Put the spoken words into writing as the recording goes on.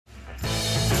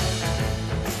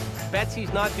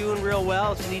Betsy's not doing real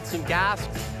well. She needs some gas.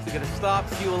 We're gonna stop,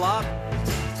 fuel up.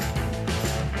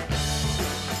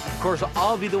 Of course,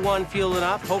 I'll be the one fueling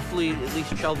up. Hopefully, at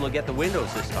least Sheldon will get the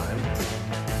windows this time.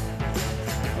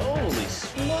 Holy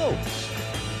smokes.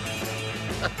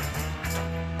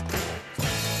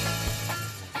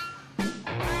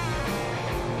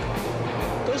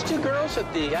 Those two girls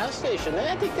at the gas station,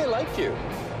 I think they liked you.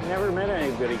 Never met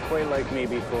anybody quite like me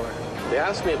before. They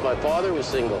asked me if my father was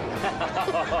single.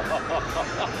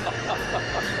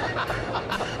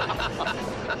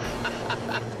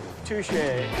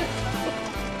 Touché.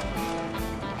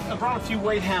 I brought a few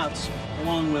white hats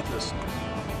along with us.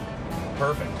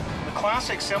 Perfect. The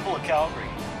classic symbol of Calgary.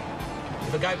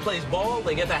 If a guy plays ball,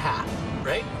 they get the hat,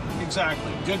 right?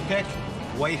 Exactly. Good pick,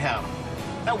 white hat.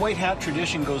 That white hat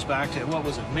tradition goes back to, what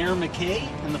was it, Mayor McKay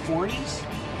in the 40s?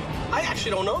 I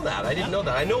actually don't know that. I didn't know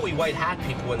that. I know we white hat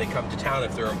people when they come to town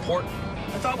if they're important.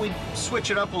 I thought we'd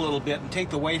switch it up a little bit and take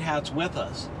the white hats with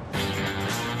us.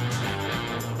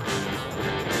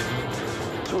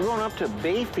 So we're going up to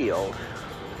Bayfield,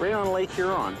 right on Lake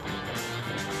Huron.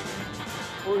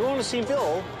 We're going to see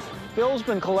Bill. Bill's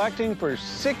been collecting for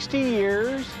 60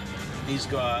 years. He's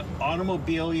got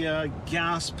automobilia,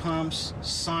 gas pumps,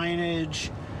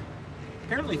 signage.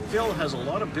 Apparently Phil has a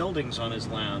lot of buildings on his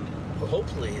land. Well,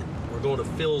 hopefully we're going to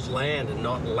Phil's land and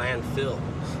not landfill.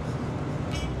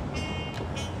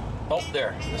 Oh,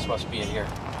 there. This must be in here.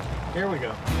 Here we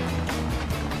go.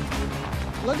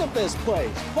 Look at this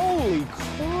place. Holy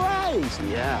Christ!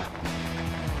 Yeah.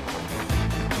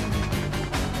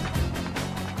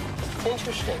 It's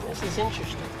interesting. This is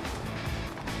interesting.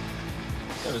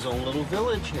 Got his own little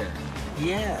village here.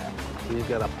 Yeah. He's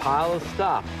got a pile of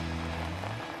stuff.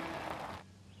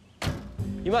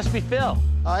 You must be Phil.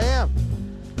 I am.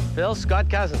 Phil, Scott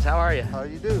Cousins, how are you? How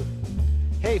you do?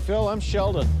 Hey, Phil, I'm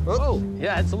Sheldon. Oh,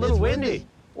 yeah, it's a little windy.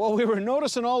 Well, we were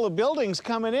noticing all the buildings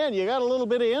coming in. You got a little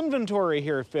bit of inventory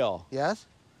here, Phil. Yes?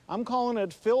 I'm calling it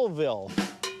Philville.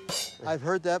 I've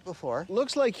heard that before.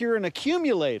 Looks like you're an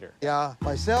accumulator. Yeah,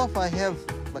 myself, I have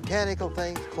mechanical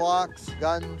things, clocks,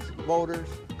 guns, motors,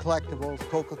 collectibles,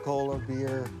 Coca-Cola,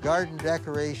 beer, garden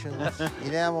decorations,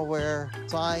 enamelware,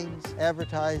 signs,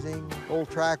 advertising, old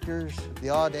tractors, the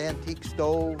odd antique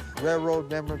stove, railroad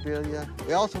memorabilia.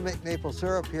 We also make maple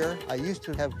syrup here. I used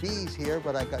to have bees here,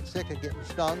 but I got sick of getting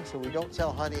stung, so we don't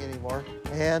sell honey anymore.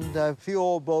 And a few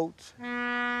old boats.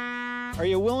 Are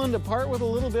you willing to part with a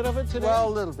little bit of it today? Well, a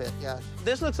little bit, yes.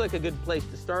 This looks like a good place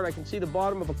to start. I can see the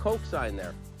bottom of a Coke sign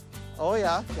there. Oh,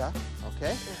 yeah,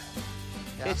 okay.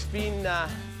 Yeah. It's been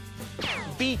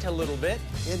beat a little bit.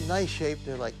 In nice shape,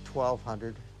 they're like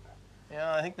 1,200.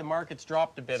 Yeah, I think the market's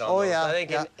dropped a bit on Oh, those. yeah, I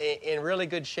think yeah. in really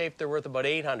good shape, they're worth about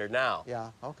 800 now. Yeah,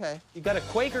 okay. You got a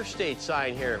Quaker State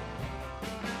sign here.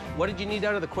 What did you need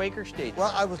out of the Quaker State?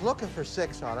 Well, I was looking for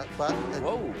 6 on it, but...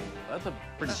 Whoa, that's a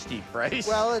pretty steep price.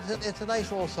 Well, it's a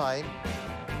nice old sign.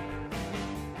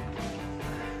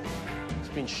 It's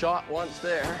been shot once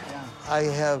there. Yeah. I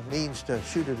have means to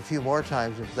shoot it a few more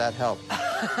times if that helps.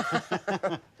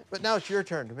 But now it's your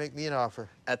turn to make me an offer.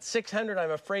 At 600,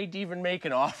 I'm afraid to even make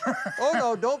an offer. Oh,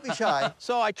 no, don't be shy.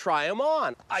 So I try them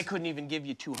on. I couldn't even give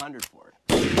you 200 for it.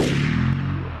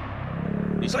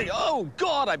 He's like, oh,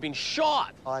 God, I've been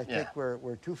shot. I think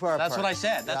we're too far That's apart. what I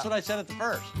said. That's Yeah. what I said at the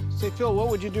first. Say, Phil, what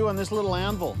would you do on this little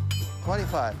anvil?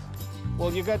 25.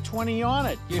 Well, you got 20 on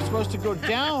it. You're supposed to go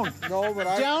down. No,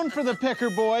 but Down for the picker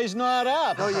boys, not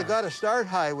up. No, you got to start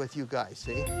high with you guys,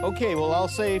 see? Okay, well, I'll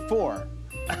say 4.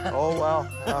 Oh, well.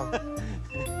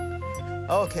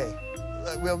 Okay.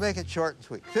 We'll make it short and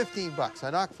sweet. 15 bucks. I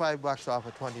knocked $5 off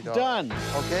of $20. Done.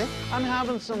 Okay? I'm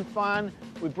having some fun.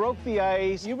 We broke the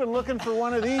ice. You've been looking for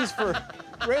one of these for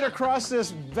right across this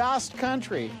vast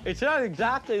country. It's not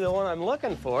exactly the one I'm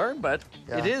looking for, but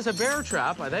it is a bear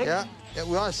trap, I think. Yeah.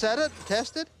 We want to set it,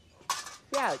 test it?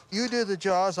 Yeah. You do the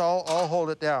jaws, I'll hold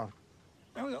it down.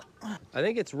 There we go. I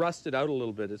think it's rusted out a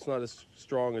little bit. It's not as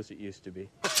strong as it used to be.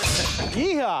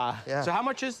 Yeehaw. Yeah. So how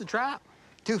much is the trap?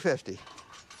 $2.50.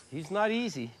 He's not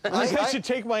easy. I think I should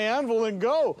take my anvil and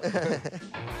go.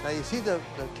 Now, you see the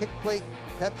kick plate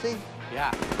Pepsi?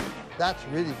 Yeah. That's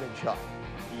really been shot.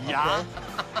 Yeah.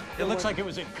 It looks like it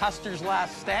was at Custer's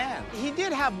last stand. He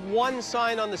did have one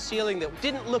sign on the ceiling that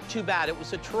didn't look too bad. It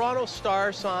was a Toronto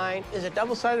Star sign. Is it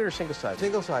double-sided or single-sided?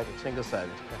 Single-sided.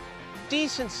 Single-sided.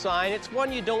 Decent sign. It's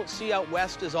one you don't see out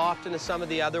west as often as some of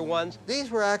the other ones. These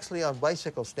were actually on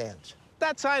bicycle stands.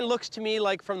 That sign looks to me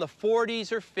like from the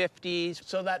 40s or 50s,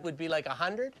 so that would be like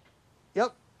 100?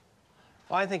 Yep.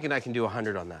 Well, I'm thinking I can do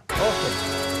 100 on that.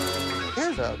 Okay.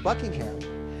 Here's a Buckingham.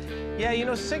 Yeah, you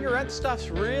know, cigarette stuff's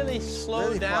really slowed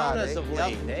Really down flat, as of eh?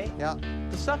 late, eh? Yeah.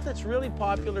 The stuff that's really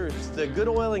popular is the good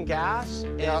oil and gas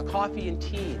and Yeah. coffee and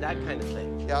tea, that kind of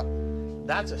thing. Yeah.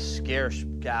 That's a scarce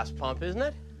gas pump, isn't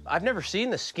it? I've never seen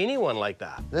the skinny one like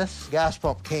that. This gas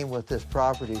pump came with this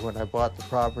property when I bought the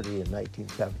property in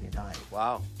 1979.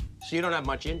 Wow. So you don't have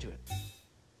much into it.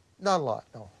 Not a lot,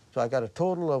 no. So I got a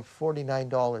total of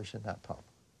 $49 in that pump.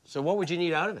 So what would you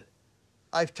need out of it?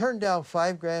 I've turned down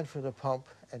 $5 grand for the pump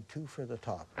and $2 for the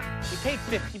top. You paid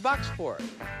 $50 for it.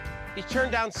 You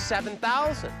turned down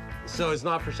 $7,000. So it's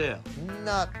not for sale.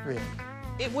 Not really.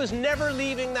 It was never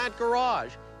leaving that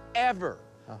garage, ever.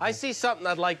 I see something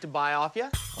I'd like to buy off you.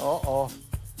 Uh-oh.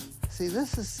 See,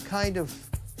 this is kind of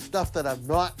stuff that I'm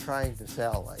not trying to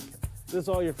sell, like. This is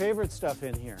all your favorite stuff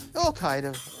in here. Oh, kind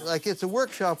of. Like, it's a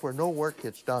workshop where no work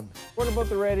gets done. What about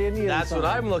the Red Indian That's sign? what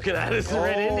I'm looking at, is the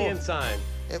Red Oh. Indian sign.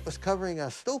 It was covering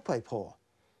a stovepipe hole.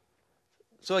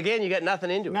 So again, you got nothing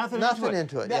into it. Nothing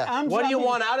into it, yeah. I'm What do you jumping-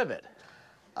 want out of it?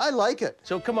 I like it.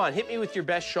 So come on, hit me with your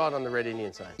best shot on the Red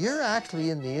Indian sign. You're actually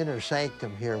in the inner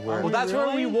sanctum here where... Well, that's where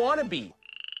we really? want to be.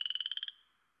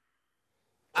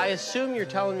 I assume you're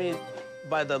telling me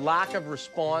by the lack of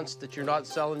response that you're not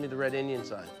selling me the Red Indian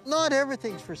sign. Not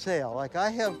everything's for sale. Like, I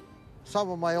have some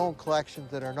of my own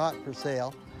collections that are not for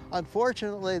sale.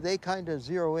 Unfortunately, they kind of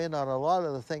zero in on a lot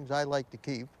of the things I like to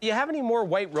keep. Do you have any more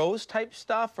white rose type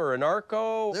stuff or an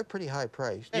Arco? They're pretty high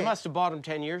priced. You must have bought them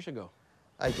 10 years ago.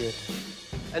 I did.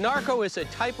 An Arco is a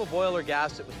type of oil or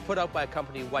gas that was put out by a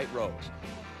company, White Rose.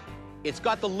 It's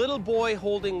got the little boy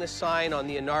holding the sign on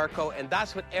the Anarco, and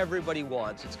that's what everybody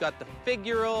wants. It's got the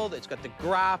figural, it's got the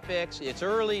graphics, it's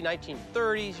early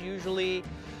 1930s usually.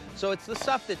 So it's the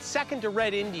stuff that's second to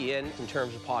Red Indian in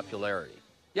terms of popularity.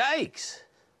 Yikes!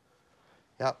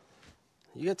 Yep.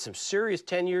 You got some serious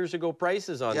 10 years ago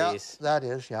prices on Yeah, these. that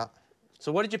is, yeah.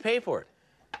 So what did you pay for it?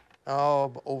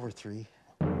 Oh, over $3.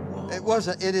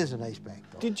 It is a nice bank,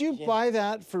 though. Did you buy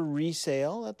that for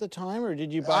resale at the time, or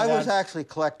did you buy I that? was actually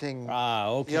collecting,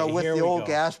 okay, you know, with here the we old go.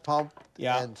 gas pump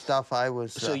Yeah. and stuff, I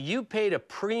was... So you paid a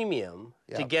premium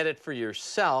to Yeah. get it for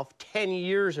yourself 10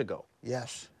 years ago.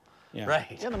 Yes. Yeah.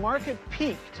 Right. Yeah, the market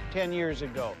peaked 10 years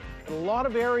ago. A lot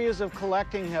of areas of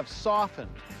collecting have softened.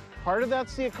 Part of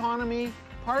that's the economy.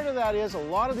 Part of that is a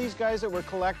lot of these guys that were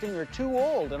collecting are too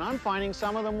old, and I'm finding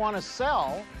some of them want to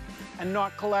sell and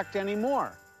not collect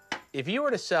anymore. If you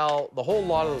were to sell the whole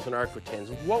lot of those Anarco tins,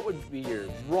 what would be your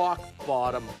rock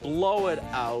bottom, blow it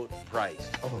out price?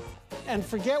 Oh, And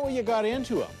forget what you got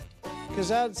into them, because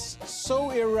that's so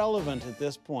irrelevant at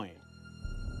this point.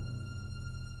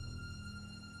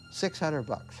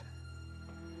 $600.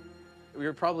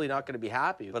 You're probably not going to be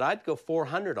happy, but I'd go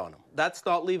 400 on them. That's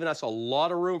not leaving us a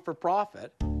lot of room for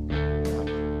profit.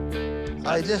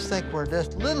 I just think we're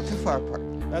just a little too far apart.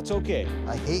 That's okay.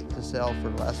 I hate to sell for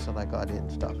less than I got in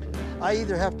stuff. I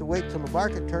either have to wait till the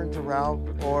market turns around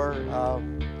or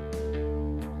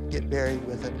get buried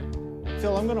with it.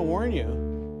 Phil, I'm going to warn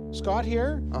you. Scott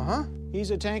here, Uh-huh.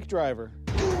 he's a tank driver.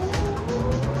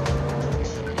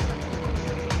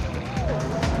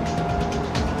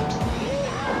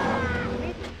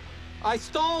 I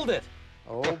stalled it.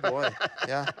 Oh, boy.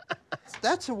 Yeah.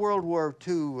 That's a World War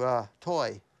II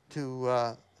toy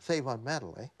to save on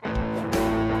metal, eh?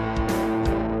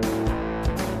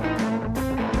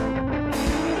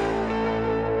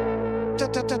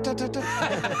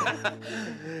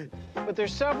 But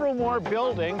there's several more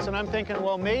buildings, and I'm thinking,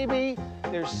 well, maybe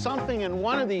there's something in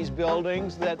one of these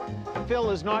buildings that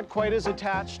Phil is not quite as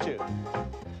attached to.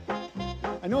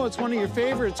 I know it's one of your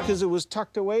favorites because it was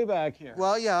tucked away back here.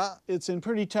 Well, yeah. It's in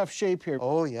pretty tough shape here.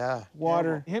 Oh, yeah.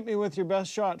 Water. Hit me with your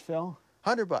best shot, Phil.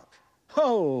 $100.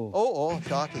 Oh. Oh,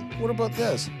 shocking. What about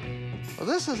this? Well,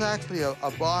 this is actually a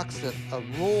box that a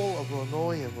roll of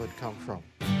linoleum would come from.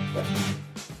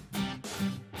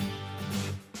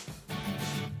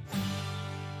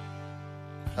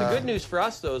 The good news for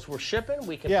us, though, is we're shipping.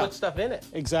 We can Yeah. put stuff in it.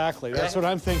 Exactly. That's Right. what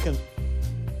I'm thinking.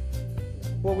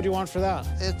 What would you want for that?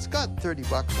 It's got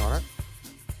 $30 on it.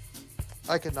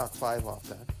 I could knock 5 off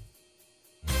that.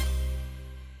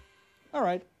 All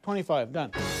right, 25,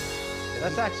 done.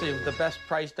 That's actually the best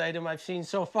priced item I've seen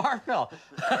so far, Phil.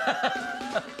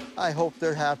 I hope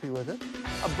they're happy with it.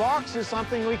 A box is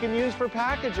something we can use for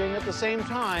packaging at the same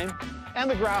time, and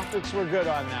the graphics were good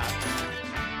on that.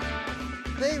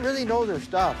 They really know their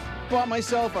stuff. Bought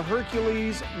myself a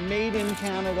Hercules made in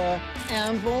Canada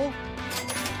anvil.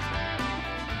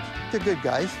 They're good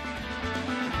guys.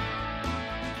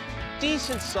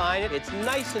 Decent sign. It's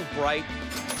nice and bright.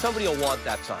 Somebody will want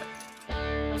that sign.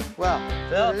 Well,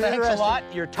 Well, thanks a interesting. lot.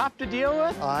 You're tough to deal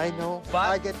with. I know,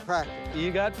 But- I get practice You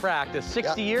got practice.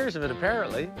 60 years of it,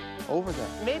 apparently. over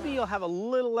that. Maybe you'll have a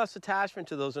little less attachment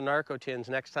to those Anarco tins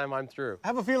next time I'm through. I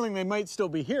have a feeling they might still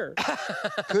be here.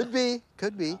 Could be,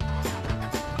 could be. Oh,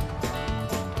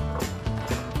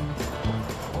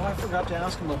 I forgot to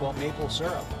ask him about maple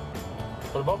syrup.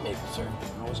 What about maple syrup?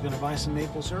 I was gonna buy some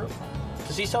maple syrup.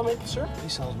 Does he sell maple syrup? He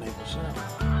sells maple syrup.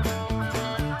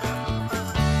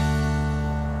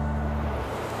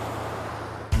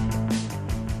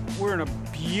 We're in a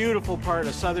beautiful part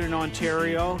of southern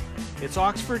Ontario. It's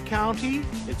Oxford County.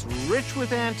 It's rich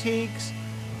with antiques.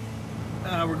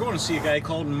 We're going to see a guy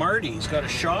called Marty. He's got a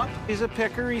shop. He's a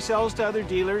picker. He sells to other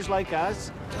dealers like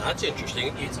us. That's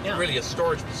interesting. It's really a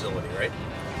storage facility, right?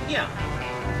 Yeah.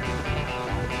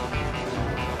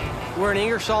 We're in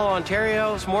Ingersoll,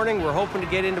 Ontario. This morning, we're hoping to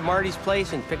get into Marty's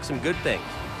place and pick some good things.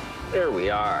 There we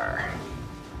are.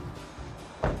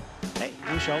 Hey,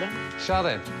 I'm Sheldon.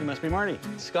 Sheldon. You must be Marty.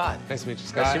 Scott. Nice to meet you,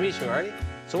 Scott. Nice to meet you, Marty.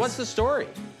 So what's the story?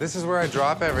 This is where I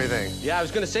drop everything. Yeah, I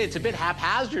was going to say, it's a bit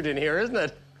haphazard in here, isn't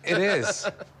it? It is.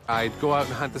 I go out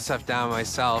and hunt the stuff down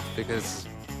myself because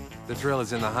the thrill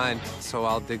is in the hunt. So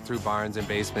I'll dig through barns and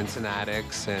basements and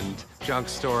attics and junk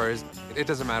stores. It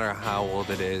doesn't matter how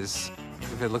old it is.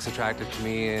 If it looks attractive to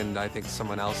me and I think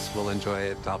someone else will enjoy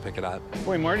it, I'll pick it up.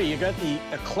 Boy, Marty, you got the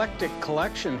eclectic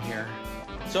collection here.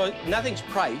 So nothing's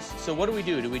priced. So what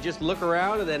do? Do we just look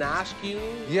around and then ask you?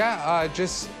 Yeah,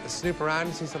 just snoop around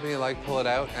and see something you like, pull it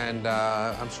out, and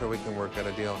I'm sure we can work out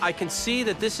a deal. I can see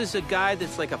that this is a guy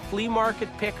that's like a flea market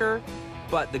picker,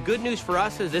 but the good news for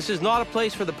us is this is not a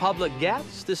place for the public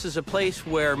gets. This is a place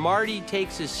where Marty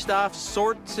takes his stuff,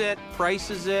 sorts it,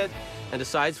 prices it, and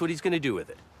decides what he's going to do with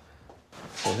it.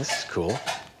 Oh, this is cool.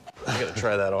 I'm going to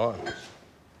try that on.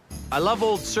 I love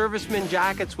old serviceman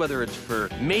jackets, whether it's for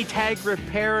Maytag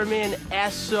repairmen,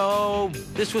 Esso.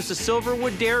 This was the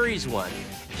Silverwood Dairies one,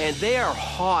 and they are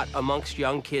hot amongst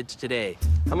young kids today.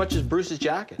 How much is Bruce's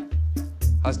jacket?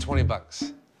 How's 20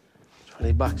 bucks?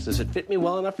 20 bucks. Does it fit me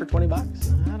well enough for 20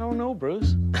 bucks? I don't know,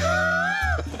 Bruce.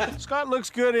 Scott looks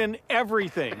good in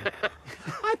everything.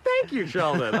 I thank you,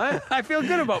 Sheldon. I feel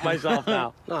good about myself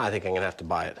now. No, I think I'm gonna have to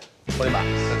buy it. 20 bucks.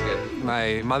 That's good.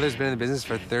 My mother's been in the business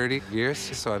for 30 years,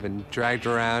 so I've been dragged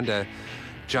around to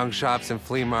junk shops and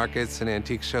flea markets and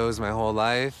antique shows my whole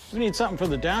life. We need something for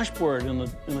the dashboard in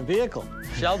the vehicle.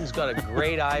 Sheldon's got a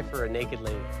great eye for a naked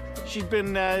lady. She's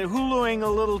been huluing a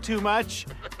little too much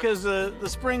because the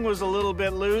spring was a little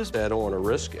bit loose. I don't want to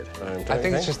risk it. I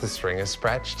think it's just the string is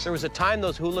stretched. There was a time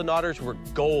those hula knotters were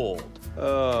gold.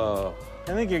 Oh.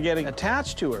 I think you're getting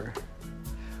attached to her.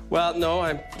 Well, no,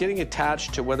 I'm getting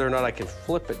attached to whether or not I can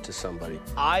flip it to somebody.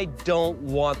 I don't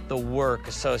want the work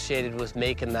associated with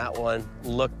making that one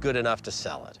look good enough to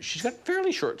sell it. She's got a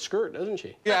fairly short skirt, doesn't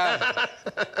she? Yeah.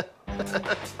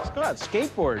 Scott,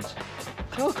 skateboards.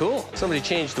 Oh, cool. Somebody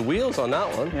changed the wheels on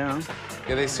that one. Yeah.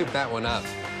 Yeah, they souped that one up.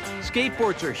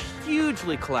 Skateboards are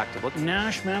hugely collectible.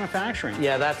 Nash Manufacturing.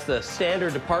 Yeah, that's the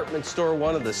standard department store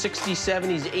one of the 60s,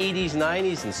 70s, 80s,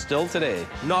 90s, and still today.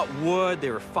 Not wood,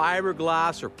 they were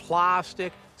fiberglass or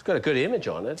plastic. It's got a good image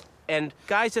on it. And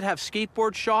guys that have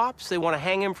skateboard shops, they want to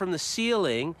hang them from the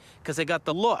ceiling because they got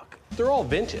the look. They're all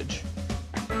vintage.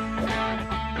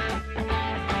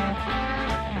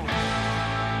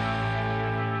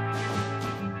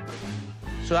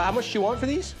 So how much do you want for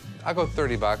these? I'll go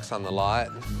 30 bucks on the lot.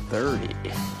 30.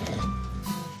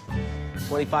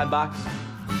 25 bucks?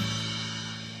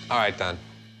 All right, done.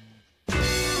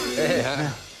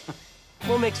 Yeah.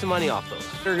 We'll make some money off those.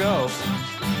 There you go.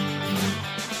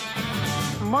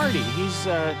 Marty, he's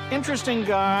an interesting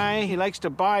guy. He likes to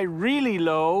buy really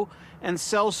low and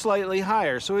sell slightly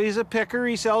higher. So he's a picker.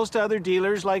 He sells to other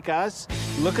dealers like us.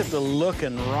 Look at the look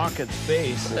in Rocket's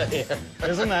face. Yeah.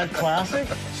 Isn't that classic?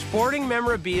 Sporting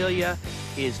memorabilia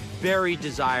is very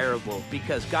desirable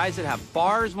because guys that have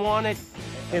bars want it.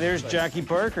 Hey, there's Jackie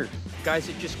Parker. Guys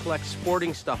that just collect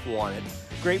sporting stuff want it.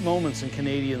 Great moments in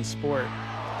Canadian sport.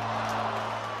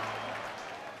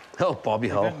 Oh, Bobby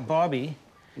Hull. Bobby,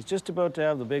 he's just about to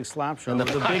have the big slap shot. And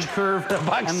The big curve. The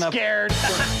buck's and the scared.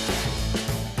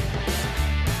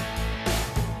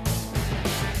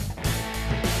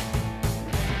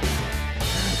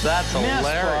 That's hilarious.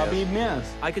 Miss, Bobby,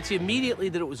 miss. I could see immediately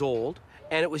that it was old,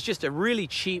 and it was just a really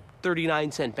cheap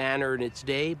 39-cent banner in its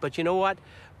day. But you know what?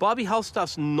 Bobby Hull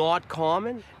stuff's not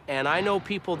common, and I know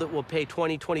people that will pay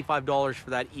 $20, $25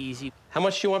 for that easy. How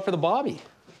much do you want for the Bobby?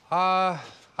 I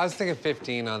was thinking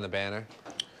 15 on the banner.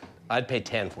 I'd pay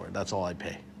 10 for it. That's all I'd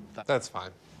pay. That's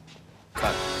fine.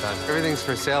 Cut. Done. Everything's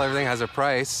for sale. Everything has a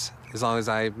price. As long as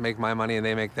I make my money and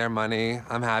they make their money,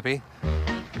 I'm happy.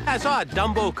 I saw a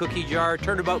Dumbo cookie jar,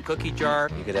 turnabout cookie jar.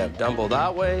 You could have Dumbo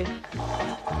that way.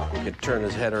 You could turn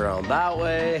his head around that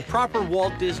way. Proper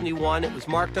Walt Disney one. It was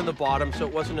marked on the bottom, so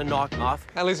it wasn't a knockoff.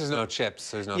 At least there's no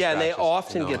chips, there's no Yeah, and they scratches,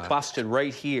 often no, get busted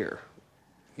right here.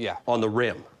 Yeah. On the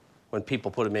rim when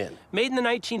people put them in. Made in the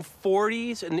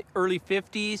 1940s and the early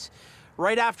 50s,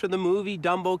 right after the movie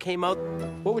Dumbo came out.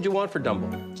 What would you want for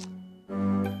Dumbo?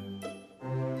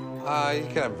 You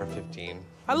could have them for 15.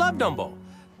 I love Dumbo.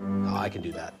 Oh, I can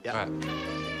do that. Yeah. All right.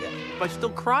 Yeah. But I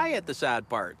still cry at the sad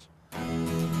parts.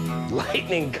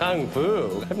 Lightning Kung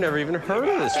Fu. I've never even heard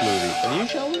of this movie. Have you,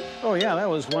 Sheldon? Oh, yeah, that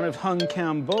was one of Hung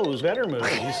Cambo's better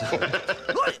movies.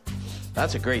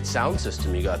 That's a great sound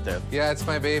system you got there. Yeah, it's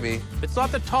my baby. It's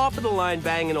not the top of the line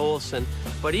Bang & Olufsen,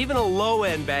 but even a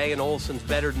low-end Bang & Olufsen's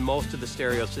better than most of the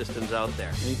stereo systems out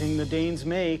there. Anything the Danes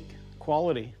make,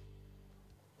 quality.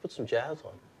 Put some jazz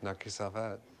on. Knock yourself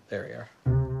out. There we are.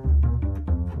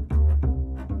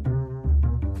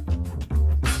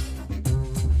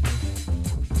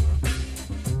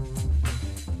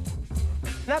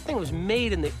 That thing was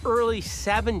made in the early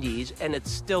 70s, and it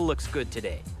still looks good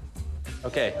today.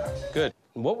 Okay, good.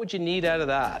 What would you need out of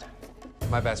that?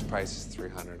 My best price is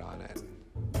 $300 on it.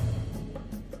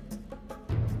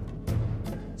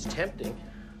 It's tempting.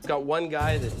 Got one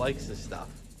guy that likes this stuff.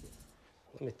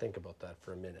 Let me think about that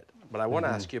for a minute. But I want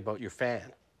to ask you about your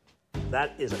fan.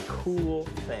 That is a cool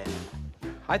fan.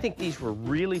 I think these were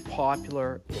really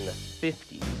popular in the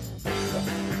 50s.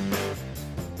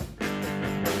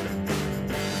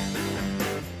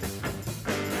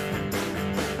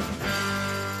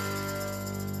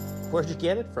 Where'd you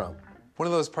get it from? One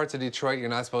of those parts of Detroit you're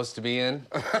not supposed to be in.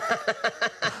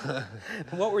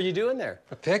 What were you doing there?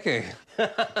 Picking.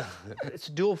 It's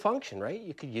a dual function, right?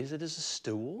 You could use it as a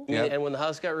stool. Yep. And when the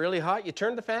house got really hot, you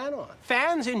turned the fan on.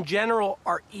 Fans in general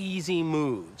are easy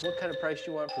moves. What kind of price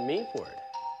do you want from me for it?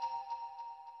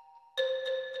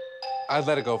 I'd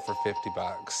let it go for 50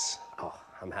 bucks. Oh,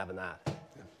 I'm having that.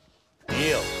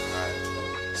 Deal. All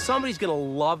right. Somebody's gonna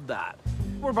love that.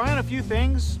 We're buying a few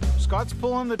things. Scott's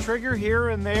pulling the trigger here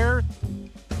and there.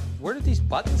 Where did these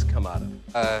buttons come out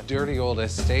of? A dirty old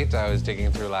estate I was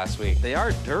digging through last week. They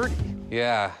are dirty.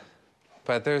 Yeah,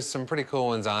 but there's some pretty cool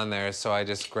ones on there, so I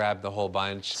just grabbed the whole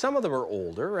bunch. Some of them are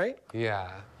older, right?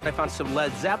 Yeah. I found some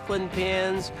Led Zeppelin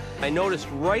pins. I noticed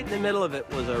right in the middle of it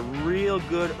was a real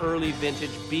good early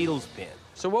vintage Beatles pin.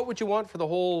 So what would you want for the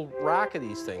whole rack of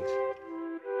these things?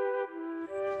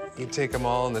 You take them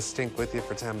all in the stink with you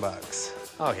for 10 bucks.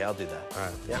 Okay, I'll do that. All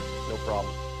right. Yeah, no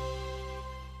problem.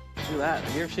 Do that.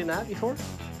 Have you ever seen that before?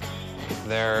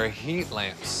 They're heat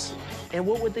lamps. And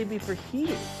what would they be for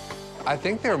heating? I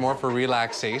think they're more for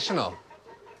relaxational.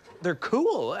 They're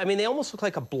cool. I mean, they almost look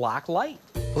like a black light.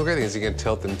 Well, the great thing is you can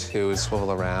tilt them too,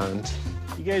 swivel around.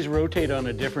 You guys rotate on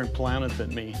a different planet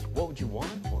than me. What would you want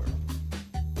for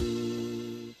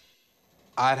them?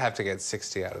 I'd have to get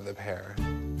 60 out of the pair.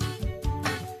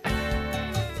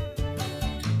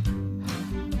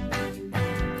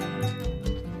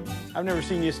 I've never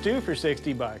seen you stew for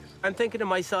 60 bucks. I'm thinking to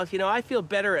myself, you know, I feel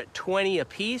better at 20 a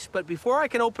piece, but before I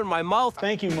can open my mouth...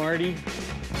 Thank you, Marty.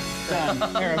 Done.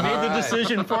 Here, I made the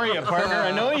decision for you, partner.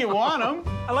 I know you want them.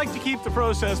 I like to keep the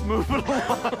process moving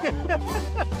along.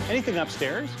 Anything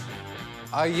upstairs?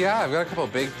 Yeah, I've got a couple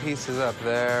big pieces up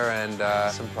there and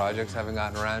some projects I haven't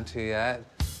gotten around to yet.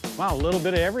 Wow, a little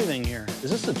bit of everything here. Is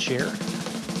this a chair?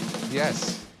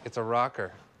 Yes, it's a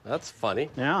rocker. That's funny.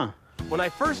 Yeah. When I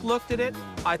first looked at it,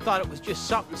 I thought it was just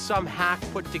something some hack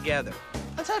put together.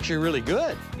 That's actually really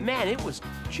good. Man, it was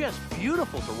just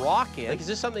beautiful to rock in. Like, is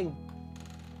this something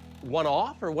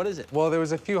one-off, or what is it? Well, there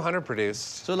was a few hundred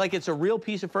produced. So, like, it's a real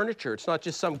piece of furniture. It's not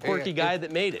just some quirky guy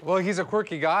that made it. Well, he's a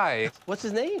quirky guy. What's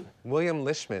his name? William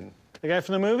Lishman. The guy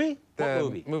from the movie?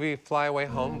 The movie Fly Away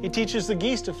Home. He teaches the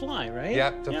geese to fly, right?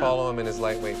 Yep, to follow him in his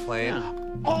lightweight plane. Yeah.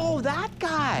 Oh, that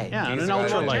guy. Yeah, He's an a guy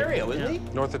ultralight. Ontario, isn't he?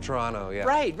 North of Toronto, yeah.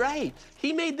 Right, right.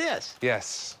 He made this.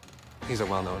 Yes. He's a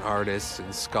well-known artist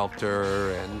and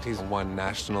sculptor, and he's won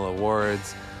national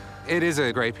awards. It is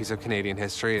a great piece of Canadian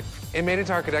history. It made it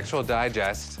to Architectural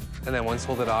Digest, and then one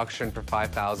sold at auction for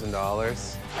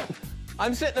 $5,000.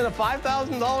 I'm sitting in a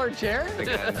 $5,000 chair?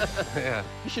 Again, yeah.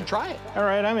 You should try it. All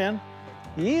right, I'm in.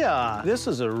 Yeah, this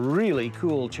is a really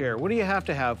cool chair. What do you have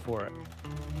to have for it?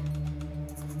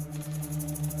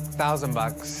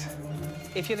 $1,000.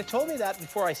 If you'd have told me that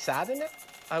before I sat in it,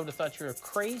 I would have thought you were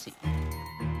crazy.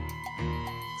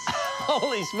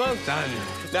 Holy smokes. Done.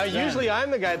 Now, usually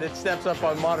I'm the guy that steps up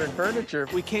on modern furniture.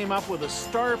 We came up with a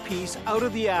star piece out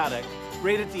of the attic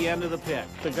right at the end of the pick.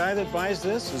 The guy that buys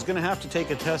this is gonna have to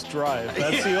take a test drive.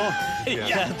 That's the only,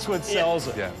 that's what sells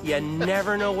it. Yeah. You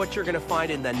never know what you're gonna find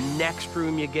in the next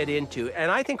room you get into. And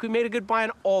I think we made a good buy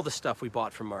on all the stuff we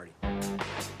bought from Marty.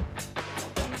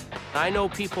 I know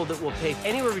people that will pay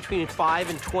anywhere between $5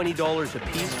 and $20 a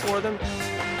piece for them.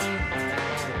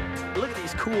 Look at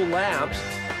these cool lamps.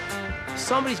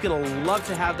 Somebody's gonna love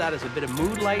to have that as a bit of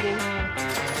mood lighting.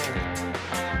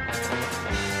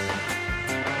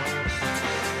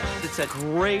 It's a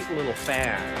great little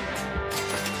fan.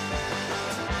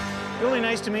 Really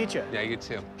nice to meet you. Yeah, you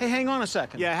too. Hey, hang on a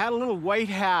second. Yeah, I had a little white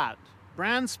hat.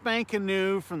 Brand spanking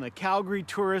new from the Calgary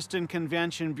Tourist and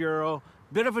Convention Bureau.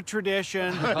 Bit of a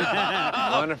tradition.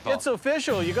 Wonderful. It's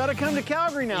official. You got to come to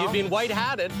Calgary now. You've been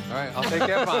white-hatted. All right, I'll take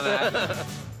you up on that.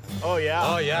 Oh, yeah.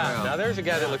 Oh, yeah. Wow. Now, there's a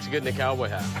guy that looks good in a cowboy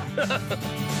hat.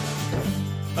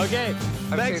 Okay.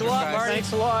 Thanks a lot, guys. Marty.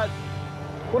 Thanks a lot.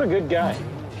 What a good guy.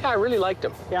 Yeah, I really liked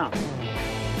him. Yeah.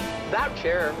 That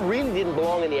chair really didn't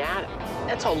belong in the attic.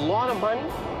 That's a lot of money,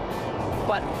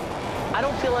 but I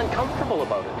don't feel uncomfortable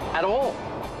about it at all.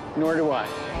 Nor do I.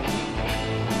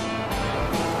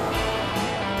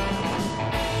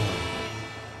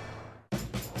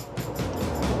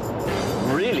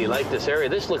 Really like this area.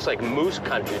 This looks like moose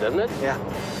country, doesn't it? Yeah.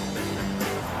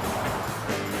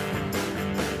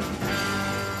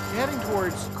 Heading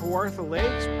towards Kawartha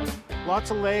Lakes.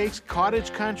 Lots of lakes,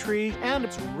 cottage country, and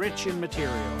it's rich in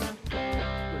material.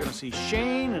 We're gonna see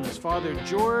Shane and his father,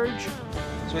 George.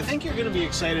 So I think you're gonna be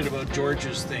excited about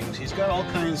George's things. He's got all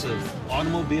kinds of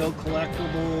automobile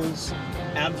collectibles,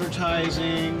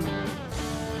 advertising.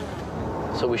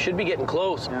 So we should be getting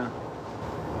close. Yeah.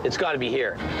 It's got to be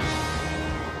here.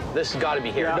 This has got to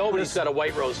be here. Yeah, Nobody's got a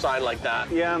White Rose sign like that.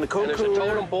 Yeah, and the Coke And there's a cooler.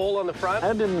 totem pole on the front.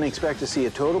 I didn't expect to see a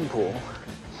totem pole.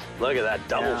 Look at that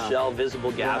double Yeah. shell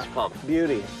visible gas pump.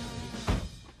 Beauty.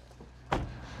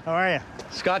 How are you?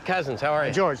 Scott Cousins, how are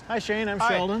you? George. Hi, Shane. I'm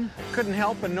Hi. Sheldon. Couldn't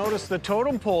help but notice the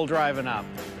totem pole driving up.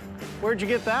 Where'd you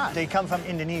get that? They come from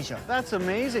Indonesia. That's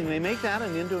amazing. They make that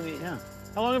in Indonesia.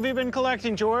 How long have you been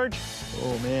collecting, George?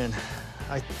 Oh, man.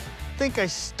 I think I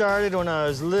started when I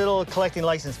was little collecting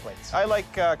license plates. I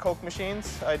like Coke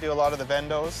machines. I do a lot of the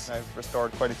vendos. I've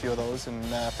restored quite a few of those and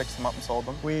fixed them up and sold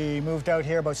them. We moved out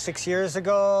here about 6 years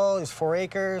ago. It was 4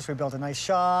 acres. We built a nice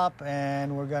shop,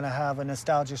 and we're going to have a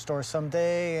nostalgia store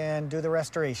someday and do the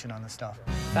restoration on the stuff.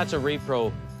 That's a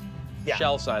repro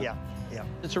shell sign. Yeah, yeah.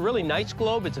 It's a really nice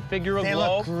globe. It's a figure of They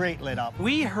globe. look great lit up.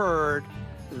 We heard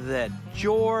that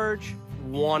George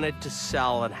wanted to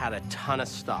sell and had a ton of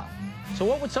stuff. So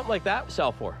what would something like that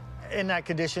sell for? In that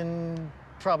condition,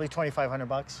 probably 2,500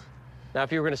 bucks. Now,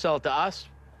 if you were going to sell it to us,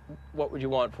 what would you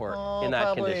want for it in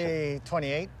that condition? Probably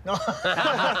 28. No.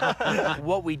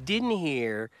 What we didn't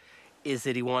hear is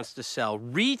that he wants to sell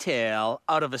retail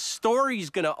out of a store he's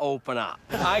going to open up.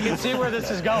 I can see where this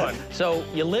is going. So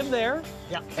you live there,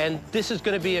 Yeah. and this is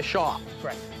going to be a shop.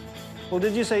 Correct. Well,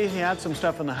 did you say he had some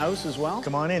stuff in the house as well?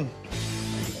 Come on in.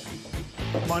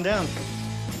 Come on down.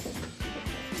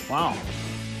 Wow.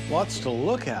 Lots to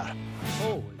look at.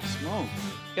 Holy Smoke.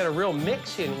 got a real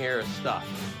mix in here of stuff.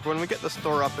 When we get the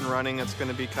store up and running, it's going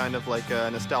to be kind of like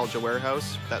a nostalgia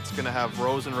warehouse. That's going to have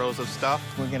rows and rows of stuff.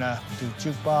 We're gonna do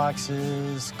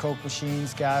jukeboxes, Coke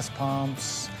machines, gas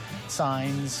pumps,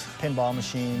 signs, pinball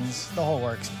machines, the whole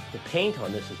works. The paint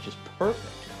on this is just perfect.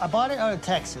 I bought it out of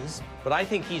Texas. But I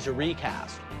think he's a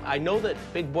recast. I know that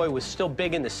Big Boy was still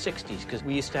big in the 60s because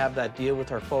we used to have that deal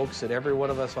with our folks that every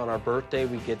one of us on our birthday,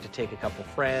 we get to take a couple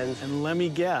friends. And let me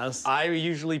guess. I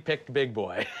usually picked Big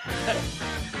Boy.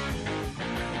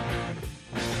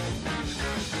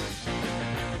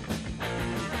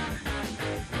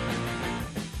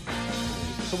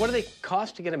 So what do they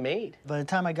cost to get them made? By the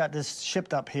time I got this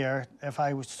shipped up here, if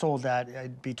I sold that,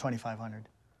 it'd be 2,500.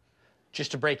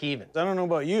 Just to break even. I don't know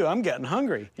about you, I'm getting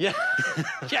hungry. Yeah.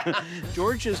 Yeah.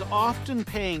 George is often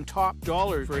paying top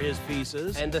dollar for his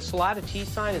pieces. And the Salada T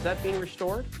sign, is that being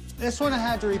restored? This one I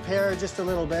had to repair just a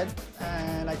little bit,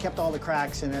 and I kept all the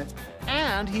cracks in it.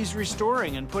 And he's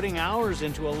restoring and putting hours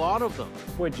into a lot of them.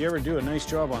 Boy, did you ever do a nice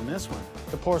job on this one.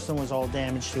 The porcelain was all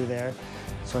damaged through there,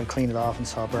 so I cleaned it off and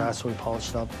saw brass, so we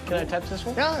polished it up. Can I touch this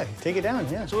one? Yeah, take it down,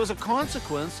 yeah. So as a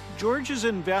consequence, George is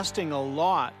investing a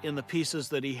lot in the pieces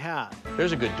that he had.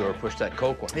 There's a good door push, that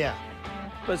Coke one. Yeah.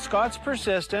 But Scott's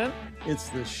persistent. It's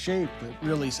the shape that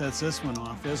really sets this one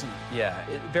off, isn't it? Yeah,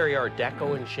 very Art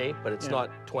Deco in shape, but it's Yeah. not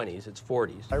 20s, it's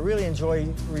 40s. I really enjoy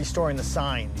restoring the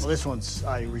signs. Well, this one's,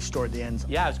 I restored the ends.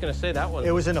 Yeah, I was gonna say that one.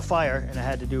 It was in a fire, and I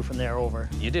had to do from there over.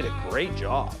 You did a great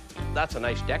job. That's a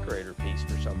nice decorator piece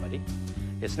for somebody.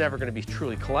 It's never gonna be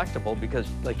truly collectible because,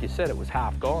 like you said, it was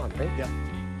half gone, right? Yeah.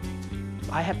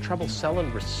 I have trouble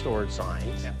selling restored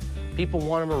signs. Yeah. People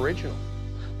want them original.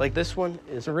 Like this one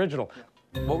is original.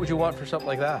 What would you want for something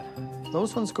like that?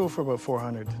 Those ones go for about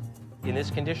 400. In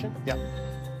this condition? Yeah.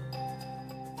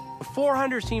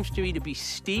 400 seems to me to be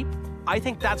steep. I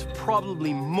think that's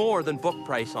probably more than book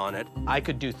price on it. I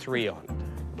could do 3 on it,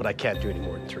 but I can't do any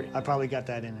more than 3. I probably got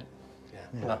that in it.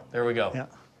 Yeah. Well, there we go. Yeah.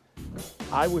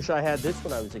 I wish I had this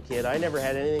when I was a kid. I never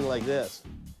had anything like this.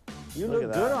 You Look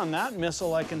look at good that. on that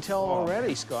missile, I can tell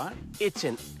already, Scott. It's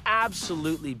an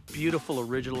absolutely beautiful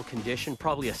original condition,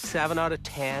 probably a 7 out of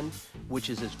 10, which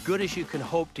is as good as you can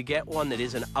hope to get one that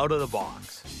isn't out of the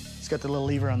box. It's got the little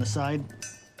lever on the side,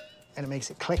 and it makes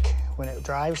it click when it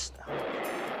drives.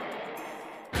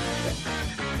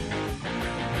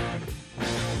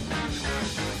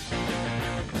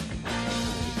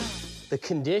 The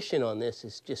condition on this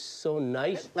is just so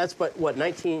nice. That's what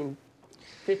 1950s,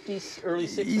 early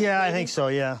 60s? Yeah, I maybe? think so,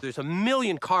 yeah. There's a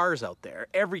million cars out there.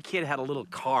 Every kid had a little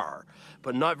car,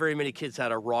 but not very many kids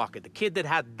had a rocket. The kid that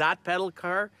had that pedal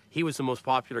car, he was the most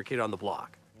popular kid on the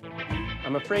block.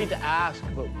 I'm afraid to ask,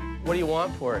 but what do you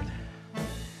want for it?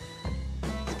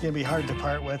 It's gonna be hard to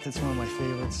part with. It's one of my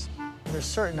favorites. There's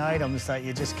certain items that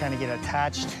you just kind of get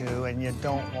attached to and you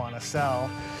don't want to sell.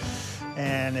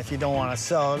 And if you don't want to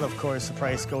sell it, of course, the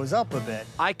price goes up a bit.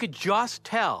 I could just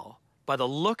tell by the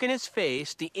look in his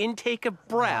face, the intake of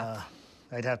breath.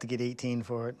 I'd have to get 18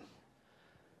 for it.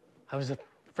 I was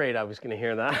afraid I was going to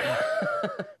hear that.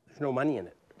 There's no money in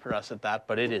it for us at that,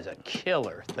 but it is a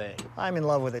killer thing. I'm in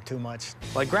love with it too much.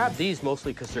 Well, I grabbed these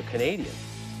mostly because they're Canadian.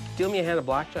 Deal me a hand of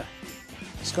blackjack.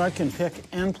 Scott can pick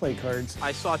and play cards.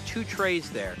 I saw 2 trays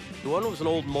there. The one was an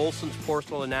old Molson's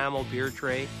porcelain enamel beer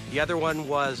tray. The other one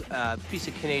was a piece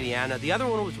of Canadiana. The other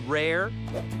one was rare.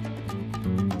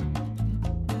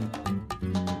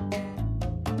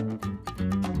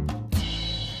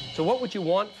 So what would you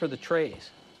want for the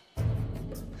trays?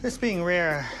 This being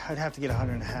rare, I'd have to get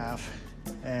 100.5,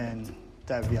 and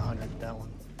that would be 100, that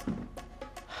one.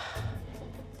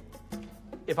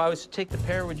 If I was to take the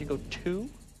pair, would you go 2?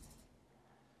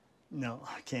 No,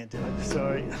 I can't do it,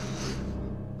 sorry.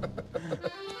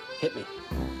 Hit me.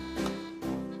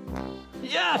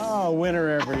 Yes! Oh, winner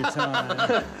every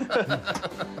time.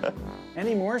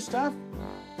 Any more stuff?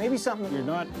 Maybe something you're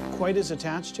not quite as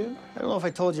attached to? I don't know if I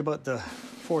told you about the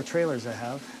 4 trailers I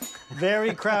have.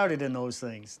 Very crowded in those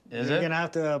things. Is You're it? gonna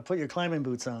have to put your climbing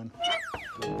boots on.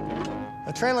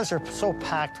 The trailers are so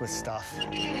packed with stuff.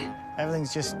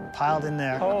 Everything's just piled in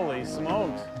there, Holy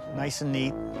smokes. nice and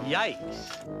neat.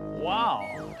 Yikes.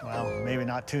 Wow. Well, maybe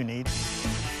not too neat.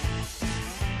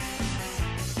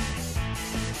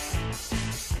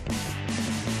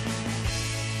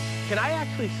 Can I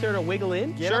actually sort of wiggle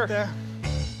in? Get up there.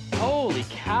 Holy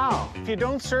cow. If you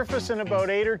don't surface in about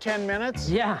 8 or 10 minutes,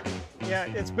 Yeah. yeah,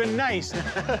 it's been nice.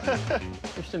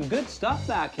 There's some good stuff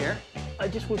back here. I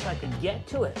just wish I could get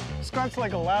to it. Scott's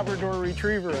like a Labrador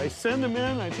retriever. I send him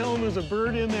in, I tell him there's a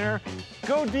bird in there.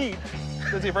 Go deep.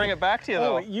 Does he bring it back to you, Oh,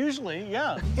 though? usually,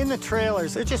 yeah. In the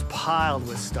trailers, they're just piled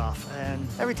with stuff. And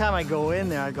every time I go in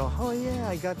there, I go, oh yeah,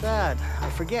 I got that. I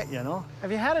forget, you know?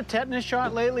 Have you had a tetanus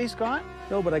shot lately, Scott?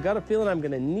 No, but I got a feeling I'm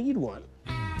gonna need one.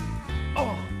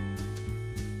 Oh.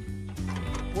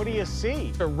 What do you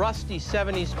see? A rusty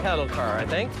 70s pedal car, I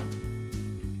think.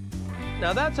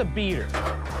 Now that's a beater.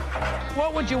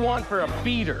 What would you want for a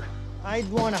beater? I'd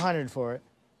want 100 for it.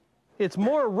 It's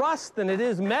more rust than it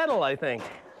is metal, I think.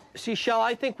 See, Shell,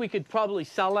 I think we could probably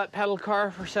sell that pedal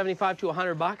car for 75 to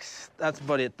 100 bucks. That's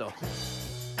about it, though.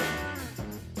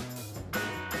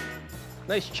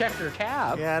 Nice checker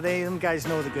cab. Yeah, them guys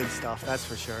know the good stuff, that's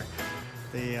for sure.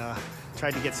 They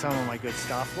tried to get some of my good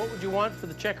stuff. What would you want for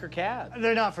the checker cab?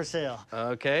 They're not for sale.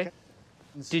 Okay.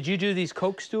 Did you do these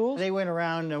Coke stools? They went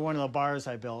around one of the bars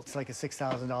I built. It's like a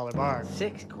 $6,000 bar.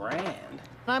 $6 grand.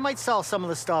 I might sell some of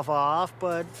the stuff off,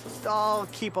 but I'll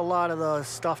keep a lot of the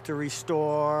stuff to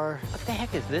restore. What the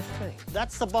heck is this thing?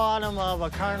 That's the bottom of a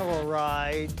carnival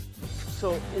ride.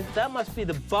 So that must be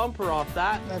the bumper off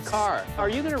that car. Are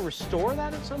you going to restore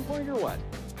that at some point or what?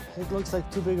 It looks like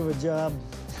too big of a job.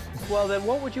 Well, then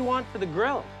what would you want for the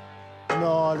grill?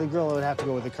 No, the grill would have to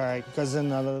go with the car, because then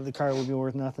the car would be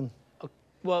worth nothing.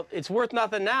 Well, it's worth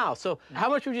nothing now. So how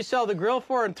much would you sell the grill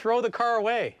for and throw the car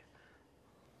away?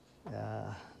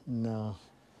 No.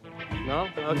 No?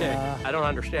 Okay. I don't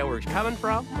understand where he's coming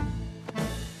from.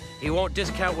 He won't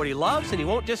discount what he loves, and he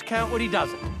won't discount what he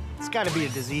doesn't. It's got to be a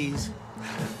disease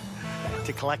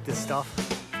to collect this stuff.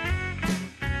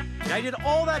 I did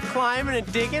all that climbing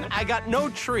and digging. I got no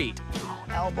treat.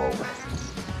 Elbow.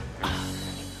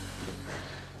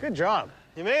 Good job.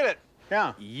 You made it.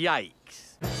 Yeah.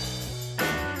 Yikes.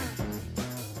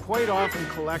 quite often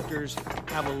collectors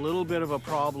have a little bit of a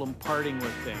problem parting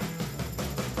with things.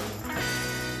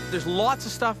 There's lots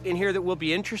of stuff in here that we'll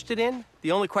be interested in.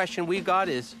 The only question we've got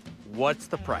is, what's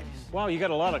the price? Wow, you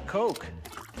got a lot of Coke.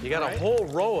 You got a whole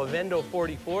row of Vendo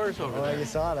 44s over there. Oh, you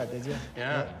saw that, did you?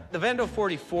 Yeah. The Vendo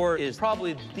 44 is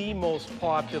probably the most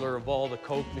popular of all the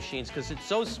Coke machines because it's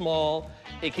so small,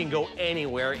 it can go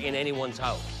anywhere in anyone's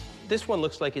house. This one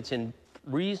looks like it's in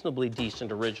reasonably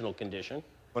decent original condition.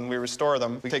 When we restore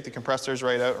them, we take the compressors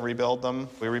right out and rebuild them.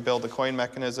 We rebuild the coin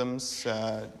mechanisms,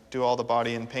 do all the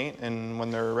body and paint, and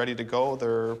when they're ready to go,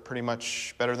 they're pretty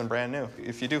much better than brand new.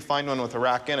 If you do find one with a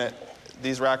rack in it,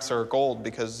 these racks are gold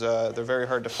because they're very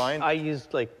hard to find. I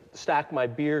used, like, stack my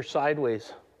beer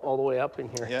sideways all the way up in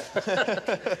here. Yeah.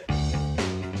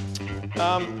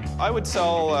 I would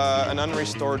sell an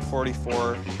unrestored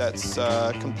 44 that's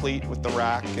complete with the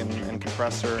rack and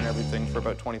compressor and everything for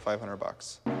about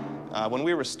 $2,500. When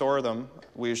we restore them,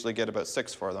 we usually get about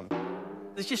 6 for them.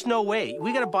 There's just no way.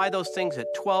 We gotta buy those things at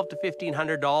 $1,200 to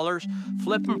 $1,500,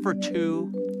 flip them for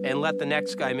 2, and let the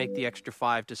next guy make the extra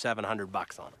 $500 to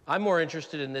 $700 on them. I'm more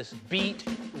interested in this beat,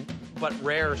 but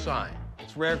rare sign.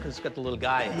 It's rare because it's got the little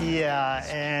guy in it. Yeah,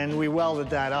 and we welded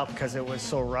that up because it was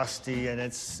so rusty and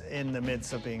it's in the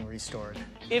midst of being restored.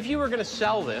 If you were gonna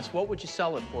sell this, what would you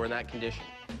sell it for in that condition?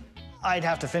 I'd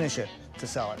have to finish it to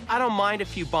sell it. I don't mind a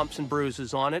few bumps and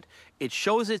bruises on it. It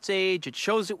shows its age, it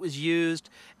shows it was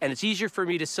used, and it's easier for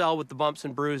me to sell with the bumps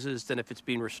and bruises than if it's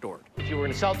been restored. If you were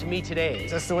gonna sell it to me today,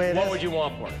 Just the way it what is? would you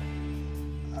want for it?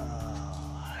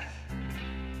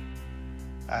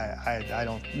 I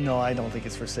don't know. I don't think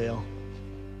it's for sale.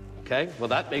 Okay, well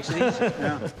that makes it easy.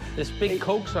 Yeah. This big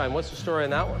Coke sign, what's the story on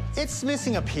that one? It's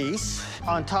missing a piece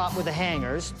on top with the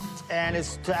hangers, and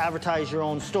it's to advertise your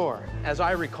own store. As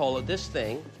I recall it, this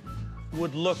thing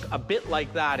would look a bit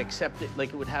like that, except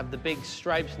it would have the big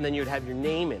stripes and then you'd have your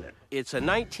name in it. It's a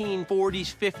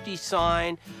 1940s, 50s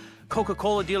sign.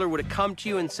 Coca-Cola dealer would have come to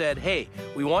you and said, hey,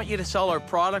 we want you to sell our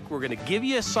product. We're gonna give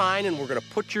you a sign and we're gonna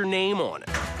put your name on it.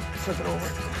 Flip it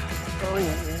over. Oh,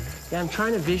 yeah. Yeah, I'm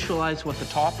trying to visualize what the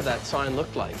top of that sign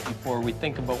looked like before we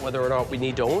think about whether or not we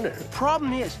need to own it. The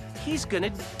problem is, he's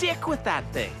gonna dick with that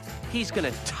thing. He's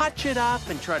gonna touch it up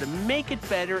and try to make it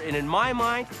better, and in my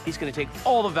mind, he's gonna take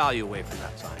all the value away from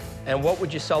that sign. And what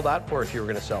would you sell that for if you were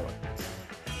gonna sell it?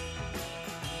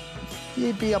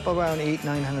 You'd be up around $800,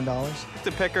 $900.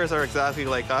 The pickers are exactly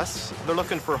like us. They're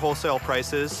looking for wholesale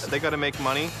prices. They got to make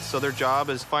money, so their job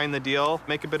is find the deal,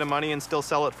 make a bit of money, and still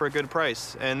sell it for a good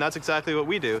price. And that's exactly what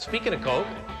we do. Speaking of Coke,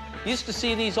 you used to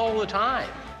see these all the time.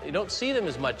 You don't see them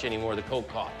as much anymore, the Coke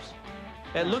Pops.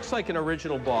 It looks like an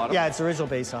original bottom. Yeah, it's original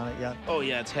base on it, yeah. Oh,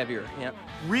 yeah, it's heavier, yeah.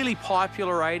 Really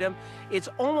popular item. It's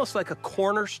almost like a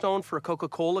cornerstone for a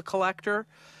Coca-Cola collector.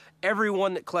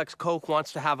 Everyone that collects Coke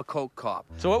wants to have a Coke Cop.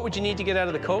 So what would you need to get out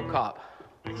of the Coke Cop?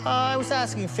 I was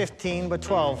asking 15, but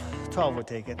 12 would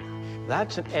take it.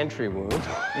 That's an entry wound.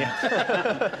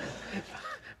 Yeah.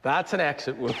 That's an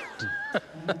exit wound.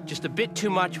 Just a bit too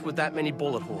much with that many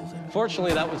bullet holes in it.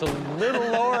 Fortunately, that was a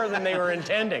little lower than they were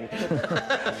intending.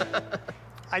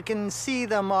 I can see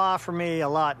them offer me a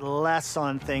lot less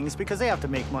on things because they have to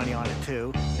make money on it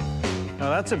too. Now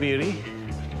that's a beauty.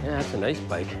 Yeah, that's a nice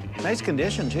bike. Nice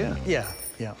condition, too. Yeah,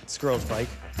 it's a girl's bike.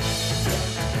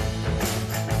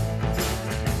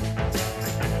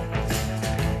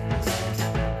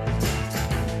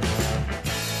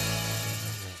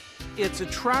 It's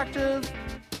attractive,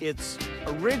 it's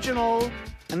original,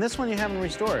 and this one you haven't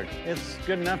restored. It's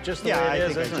good enough just the way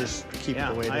it is, I think I just keep it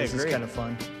the way it is. It's kind of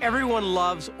fun. Everyone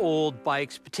loves old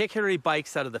bikes, particularly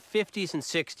bikes out of the 50s and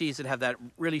 60s that have that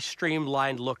really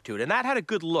streamlined look to it. And that had a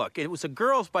good look. It was a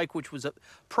girl's bike, which was a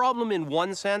problem in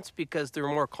one sense because they were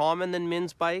more common than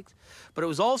men's bikes. But it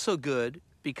was also good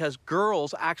because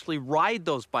girls actually ride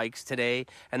those bikes today,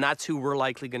 and that's who we're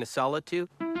likely going to sell it to.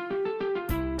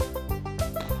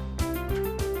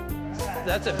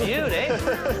 That's a beaut, eh?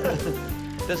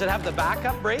 Does it have the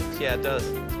backup brakes? Yeah, it does.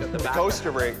 It's got the backup.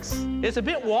 Coaster brakes. It's a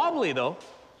bit wobbly, though.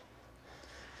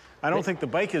 I don't think the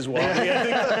bike is wobbly.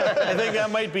 I think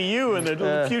that might be you and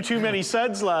a few too many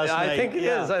suds last night. I think it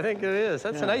is. I think it is.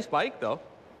 That's a nice bike, though.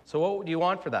 So what do you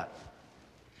want for that?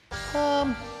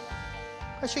 I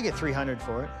should get 300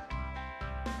 for it.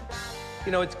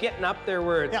 You know, it's getting up there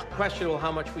where it's questionable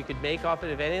how much we could make off it,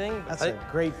 if anything. That's a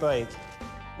great bike.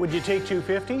 Would you take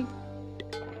 250?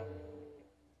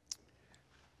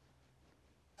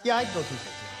 Yeah, I'd go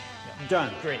 250. Yeah.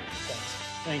 Done. Great, thanks.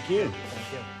 Thank you.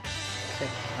 Thank you.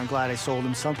 Okay. I'm glad I sold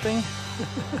him something.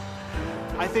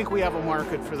 I think we have a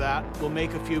market for that. We'll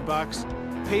make a few bucks,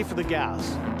 pay for the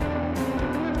gas.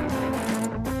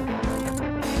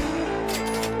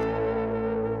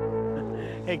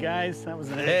 Hey, guys, that was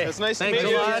nice. Hey, It's nice to thanks meet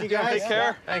a you. lot. You guys. Take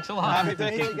care. Thanks a lot. Happy to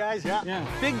Hey, guys, yeah.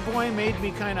 Big boy made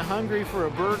me kind of hungry for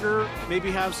a burger, maybe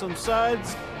have some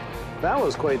suds. That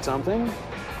was quite something.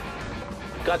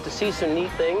 Got to see some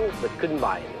neat things, but couldn't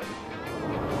buy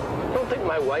anything. I don't think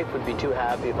my wife would be too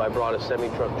happy if I brought a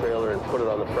semi-truck trailer and put it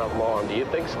on the front lawn. Do you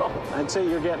think so? I'd say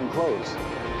you're getting close.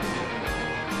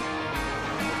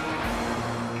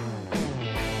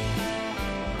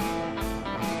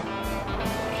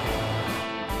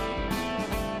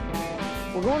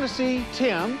 We're going to see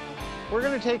Tim. We're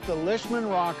going to take the Lishman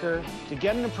rocker to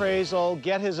get an appraisal,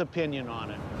 get his opinion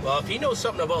on it. Well, if he knows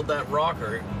something about that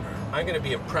rocker, I'm going to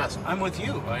be impressed. I'm with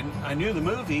you. I knew the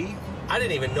movie. I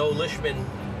didn't even know Lishman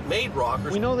made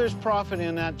rockers. We know there's profit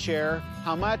in that chair.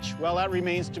 How much? Well, that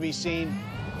remains to be seen.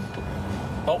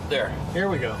 Oh, there. Here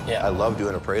we go. Yeah. I love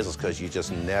doing appraisals because you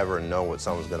just never know what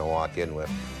someone's going to walk in with.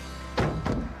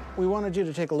 We wanted you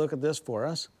to take a look at this for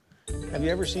us. Have you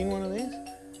ever seen one of these?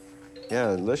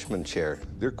 Yeah, the Lishman chair.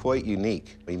 They're quite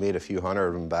unique. We made a few hundred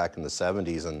of them back in the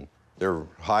 70s, and they're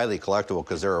highly collectible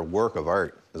because they're a work of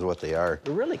art, is what they are.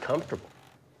 They're really comfortable.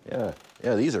 Yeah,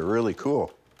 these are really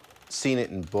cool. Seen it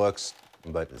in books,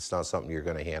 but it's not something you're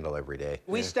going to handle every day.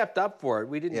 We stepped up for it.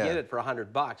 We didn't Yeah. get it for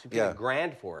 $100. We paid Yeah.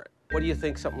 $1,000 for it. What do you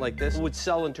think something like this would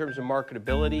sell in terms of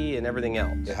marketability and everything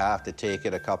else? You have to take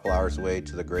it a couple hours away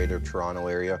to the greater Toronto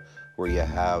area where you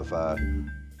have a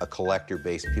collector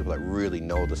base, people that really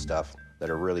know the stuff, that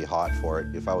are really hot for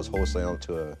it. If I was wholesaling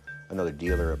to another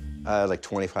dealer, like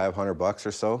 $2,500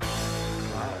 or so.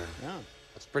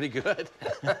 That's pretty good.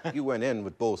 You went in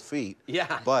with both feet,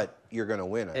 Yeah. but you're gonna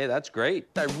win it. Hey, that's great.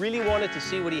 I really wanted to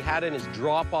see what he had in his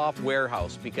drop-off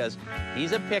warehouse because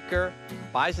he's a picker,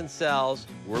 buys and sells.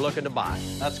 We're looking to buy.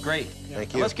 That's great.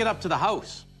 Thank Now you. let's get up to the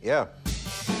house. Yeah.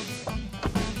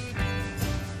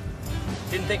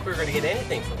 Didn't think we were going to get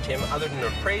anything from Tim other than an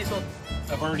appraisal.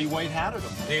 I've already white hatted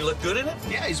him. Did he look good in it?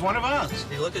 Yeah, he's one of us.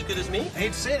 Did he look as good as me? I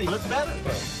hate to say it, he looked better.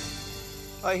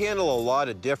 I handle a lot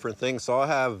of different things, so I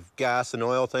have gas and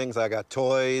oil things. I got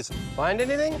toys, Find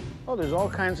anything? Oh, there's all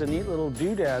kinds of neat little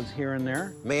doodads here and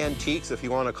there. mantiques, if you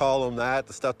want to call them that,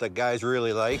 the stuff that guys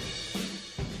really like.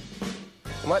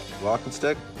 What? Walking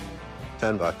stick,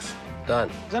 $10. Done.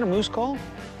 Is that a moose call?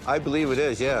 I believe it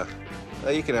is, yeah.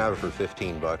 You can have it for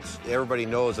 $15. Everybody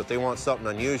knows if they want something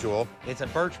unusual, It's a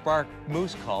birch bark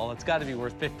moose call. It's got to be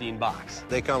worth $15.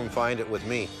 they come and find it with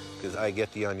me because I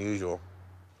get the unusual.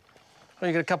 Oh,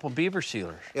 you got a couple beaver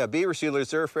sealers. Yeah, beaver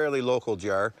sealers, they're a fairly local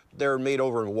jar. They're made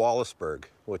over in Wallaceburg,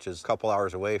 which is a couple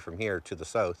hours away from here to the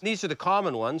south. These are the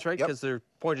common ones, right? Yep. Because they're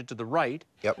pointed to the right.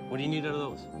 Yep. What do you need out of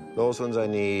those? Those ones I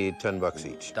need $10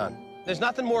 each. Done. There's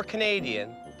nothing more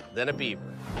Canadian than a beaver.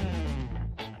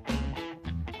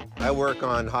 I work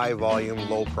on high volume,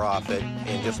 low profit,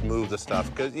 and just move the stuff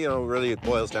because, you know, really it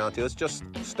boils down to it's just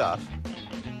stuff.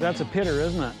 That's a pitter,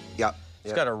 isn't it? Yep.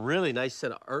 It's got a really nice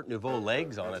set of Art Nouveau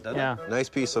legs on it, doesn't Yeah. it? Nice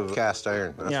piece of cast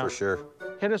iron, that's Yeah. for sure.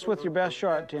 Hit us with your best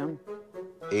shot, Tim.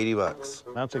 $80.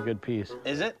 That's a good piece.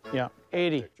 Is it? Yeah,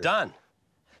 80. Done.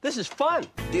 This is fun.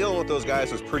 Dealing with those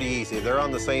guys was pretty easy. They're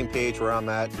on the same page where I'm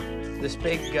at. This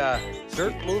big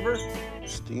dirt mover.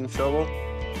 Steam shovel,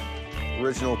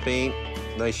 original paint,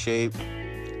 nice shape.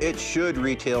 It should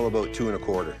retail about $2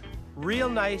 1/4. Real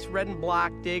nice red and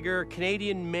black digger,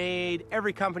 Canadian made.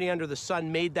 Every company under the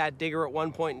sun made that digger at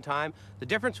one point in time. The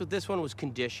difference with this one was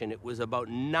condition. It was about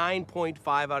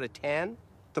 9.5 out of 10.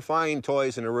 To find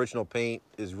toys in original paint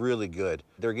is really good.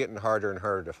 They're getting harder and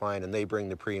harder to find, and they bring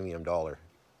the premium dollar.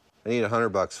 I need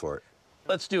 $100 for it.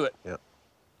 Let's do it. Yeah.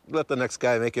 Let the next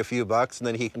guy make a few bucks, and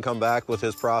then he can come back with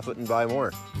his profit and buy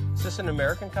more. Is this an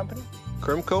American company?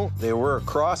 Crimco, they were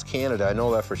across Canada. I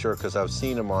know that for sure because I've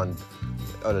seen them out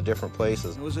of different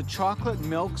places. It was a chocolate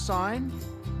milk sign.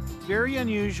 Very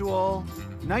unusual,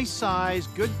 nice size,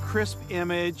 good crisp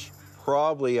image.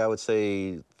 Probably, I would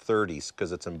say 30s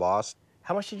because it's embossed.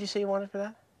 How much did you say you wanted for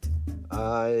that?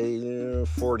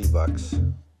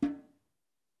 $40.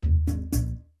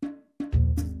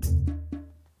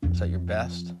 Is that your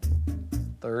best?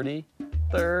 30?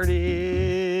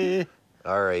 30.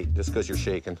 All right, just because you're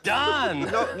shaking. Done!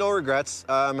 No regrets.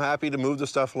 I'm happy to move the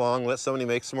stuff along, let somebody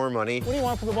make some more money. What do you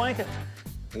want for the blanket?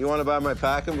 You want to buy my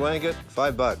packing blanket?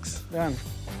 $5. Done.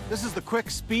 This is the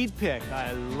quick speed pick.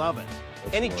 I love it.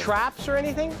 Any traps or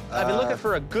anything? I've been looking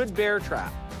for a good bear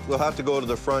trap. We'll have to go to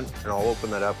the front, and I'll open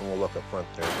that up, and we'll look up front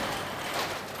there.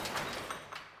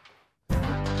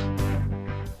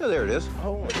 Yeah, there it is.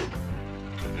 Oh,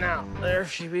 now, there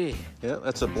she be. Yeah,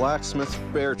 that's a blacksmith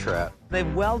bear trap.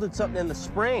 They've welded something in the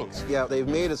springs. Yeah, they've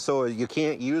made it so you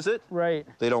can't use it. Right.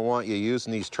 They don't want you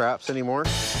using these traps anymore.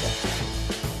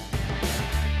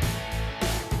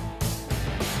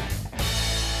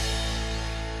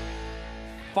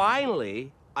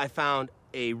 Finally, I found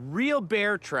a real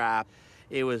bear trap.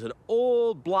 It was an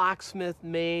old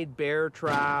blacksmith-made bear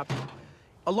trap.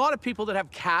 A lot of people that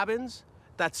have cabins,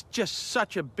 that's just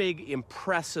such a big,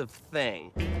 impressive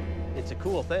thing. It's a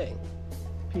cool thing.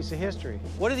 Piece of history.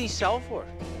 What do these sell for?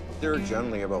 They're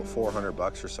generally about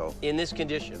 $400 or so. In this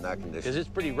condition? In that condition. Because it's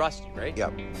pretty rusty, right?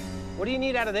 Yep. What do you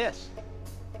need out of this?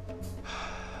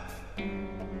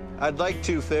 I'd like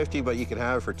 $250, but you can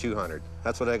have it for $200.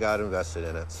 That's what I got invested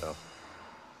in it, so.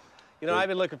 You know, I've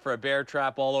been looking for a bear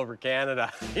trap all over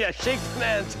Canada. Yeah, shake the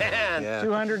man's hand. Yeah.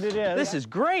 200 it is. This is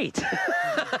great.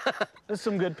 This is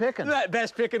some good picking.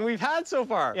 Best picking we've had so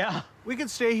far. Yeah. We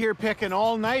could stay here picking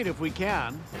all night if we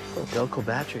can. Oh, Delco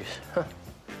batteries. Huh.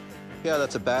 Yeah,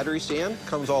 that's a battery stand.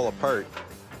 Comes all apart.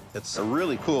 It's a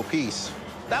really cool piece.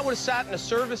 That would have sat in a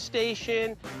service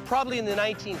station, probably in the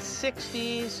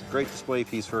 1960s. Great display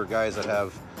piece for guys that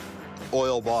have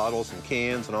oil bottles and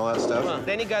cans and all that stuff.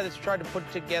 Any guy that's tried to put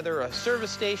together a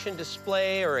service station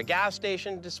display or a gas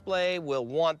station display will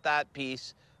want that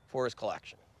piece for his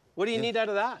collection. What do you need out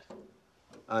of that?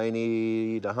 I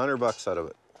need $100 out of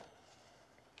it.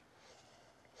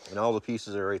 And all the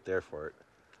pieces are right there for it.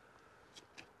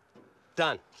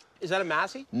 Done. Is that a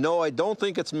Massey? No, I don't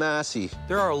think it's Massey.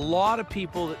 There are a lot of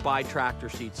people that buy tractor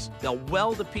seats. They'll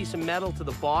weld a piece of metal to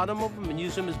the bottom of them and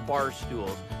use them as bar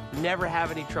stools. Never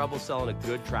have any trouble selling a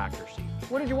good tractor seat.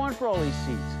 What did you want for all these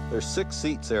seats? There's 6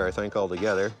 seats there, I think,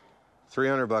 altogether.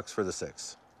 $300 for the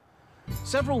 6.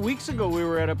 Several weeks ago, we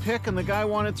were at a pick and the guy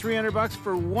wanted $300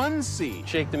 for one seat.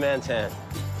 Shake the man's hand.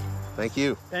 Thank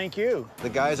you. Thank you. The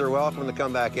guys are welcome to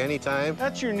come back anytime.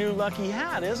 That's your new lucky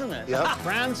hat, isn't it? Yep.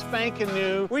 Brand spanking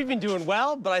new. We've been doing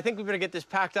well, but I think we better get this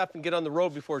packed up and get on the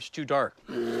road before it's too dark.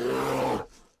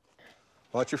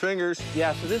 Watch your fingers.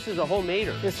 Yeah, so this is a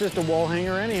homemader. It's just a wall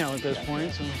hanger anyhow at this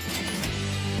point, so.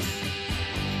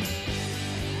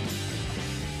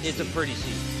 It's a pretty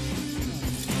seat.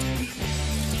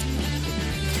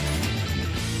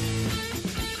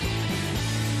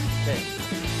 Okay.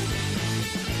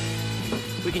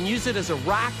 We can use it as a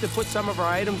rack to put some of our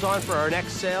items on for our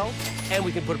next sale, and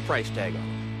we can put a price tag on it.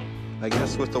 I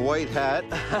guess with the white hat,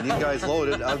 and you guys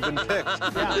loaded, I've been picked.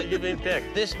 Yeah, you've been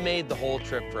picked. This made the whole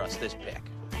trip for us, this pick.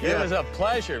 Yeah. It was a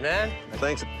pleasure, man.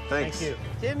 Thanks. Thank you.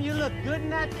 Tim, you look good in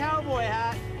that cowboy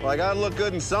hat. Well, I gotta look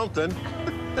good in something.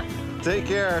 Take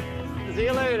care. See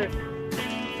you later.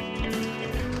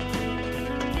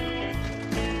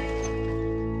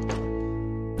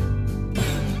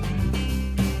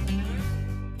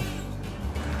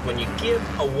 When you give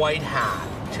a white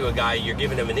hat to a guy, you're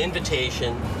giving him an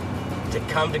invitation to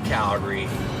come to Calgary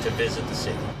to visit the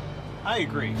city. I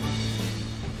agree.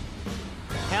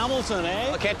 Hamilton,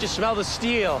 eh? I can't just smell the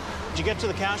steel. Did you get to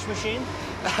the cash machine?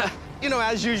 You know,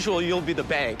 as usual, you'll be the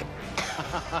bank.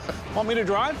 Want me to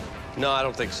drive? No, I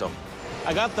don't think so.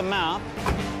 I got the map.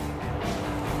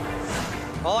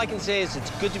 All I can say is it's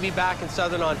good to be back in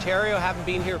Southern Ontario. Haven't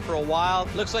been here for a while.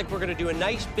 Looks like we're going to do a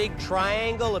nice big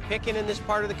triangle of picking in this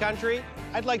part of the country.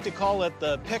 I'd like to call it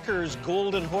the Picker's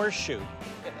Golden Horseshoe.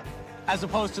 As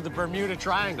opposed to the Bermuda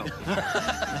Triangle.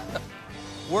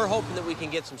 We're hoping that we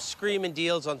can get some screaming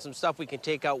deals on some stuff we can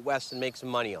take out west and make some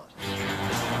money on.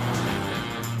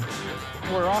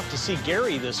 We're off to see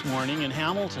Gary this morning in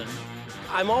Hamilton.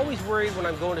 I'm always worried when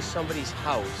I'm going to somebody's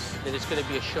house that it's going to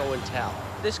be a show and tell.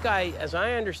 This guy, as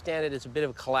I understand it, is a bit of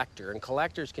a collector, and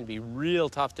collectors can be real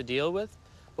tough to deal with,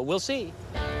 but we'll see.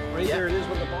 Right there it is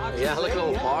with the boxes. Yeah, look at there,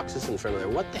 all the boxes in front of there.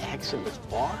 What the heck's in those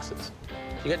boxes?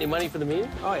 You got any money for the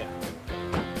meeting? Oh, yeah.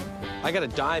 I got a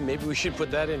dime. Maybe we should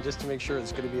put that in just to make sure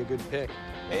it's going to be a good pick.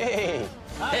 Hey!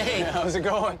 Hi. Hey! How's it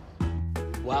going?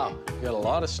 Wow, you got a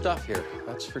lot of stuff here,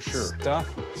 that's for sure.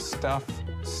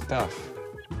 Stuff.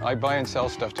 I buy and sell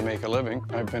stuff to make a living.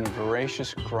 I've been a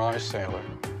voracious garage sailor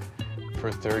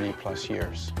for 30+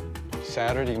 years.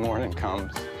 Saturday morning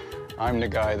comes, I'm the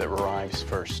guy that arrives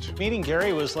first. Meeting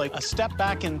Gary was like a step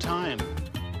back in time.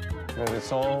 But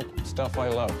it's all stuff I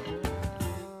love.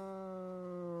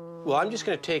 Well, I'm just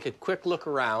going to take a quick look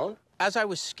around. As I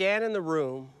was scanning the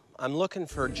room, I'm looking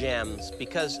for gems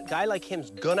because a guy like him's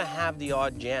going to have the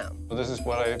odd gem. Well, this is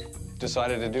what I've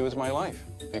decided to do with my life,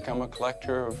 become a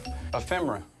collector of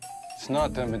ephemera. It's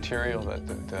not the material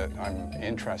that I'm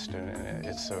interested in.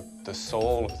 It's the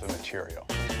soul of the material.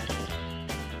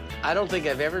 I don't think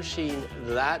I've ever seen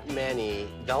that many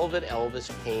Velvet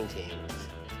Elvis paintings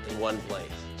in one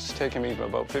place. It's taken me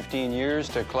about 15 years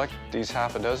to collect these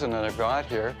half a dozen that I've got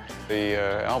here.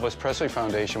 The Elvis Presley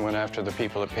Foundation went after the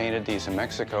people that painted these in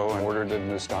Mexico and ordered them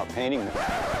to stop painting them.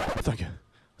 Thank you.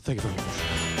 Thank you very much.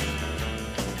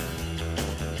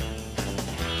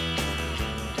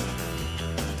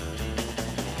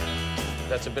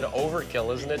 That's a bit of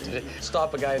overkill, isn't it, to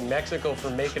stop a guy in Mexico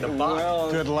from making a buck?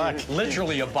 Well, good luck.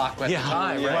 Literally a buck at the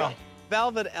time, right? Well,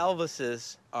 Velvet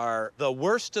Elvises are the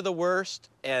worst of the worst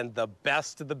and the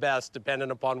best of the best,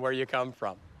 depending upon where you come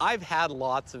from. I've had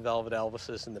lots of Velvet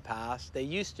Elvises in the past. They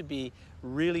used to be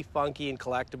really funky and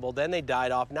collectible. Then they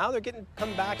died off. Now they're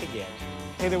come back again.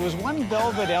 hey, there was one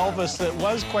Velvet Elvis that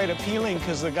was quite appealing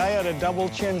because the guy had a double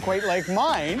chin quite like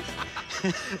mine.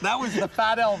 That was the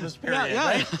Fat Elvis period,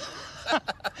 right?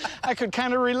 I could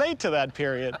kind of relate to that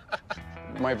period.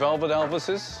 My Velvet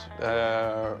Elvises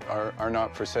are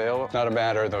not for sale. It's not a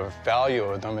matter of the value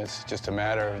of them, it's just a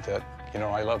matter of that, you know,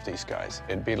 I love these guys.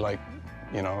 It'd be like,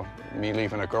 you know, me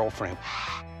leaving a girlfriend.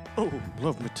 Oh,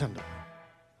 love me tender.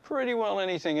 Pretty well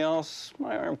anything else,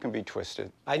 my arm can be twisted.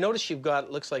 I noticed you've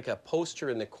got, looks like a poster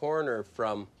in the corner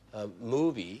from a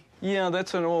movie. Yeah,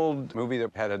 that's an old movie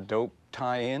that had a dope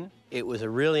tie-in. It was a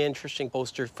really interesting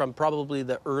poster from probably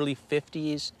the early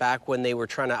 50s, back when they were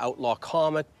trying to outlaw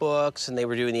comic books and they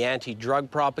were doing the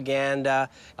anti-drug propaganda.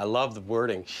 I love the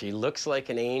wording. She looks like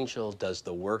an angel, does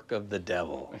the work of the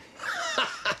devil.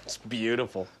 It's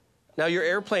beautiful. Now, your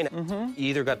airplane, you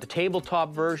either got the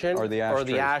tabletop version or the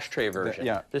ashtray version.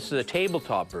 Yeah. This is a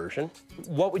tabletop version.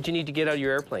 What would you need to get out of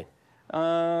your airplane?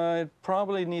 I'd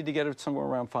probably need to get it somewhere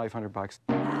around $500.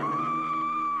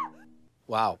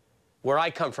 Wow. Where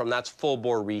I come from, that's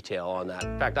full-bore retail on that.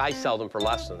 In fact, I sell them for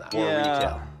less than that, more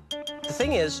retail. The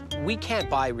thing is, we can't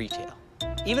buy retail.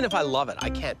 Even if I love it, I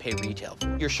can't pay retail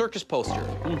for it. Your circus poster,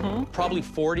 probably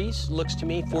 40s, looks to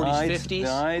me, 40s, 50s.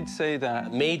 I'd say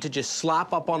that. Made to just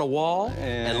slap up on a wall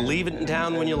and leave it in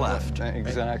town when you left.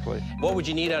 Exactly. What would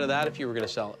you need out of that if you were going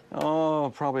to sell it?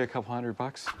 Oh, probably a couple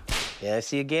 $100. Yeah,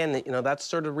 see, again, you know, that's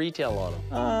sort of retail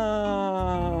on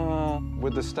them.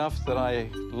 With the stuff that I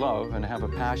love and have a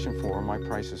passion for, my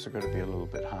prices are going to be a little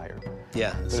bit higher.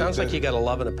 Yeah, it sounds like you got a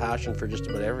love and a passion for just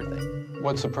about everything.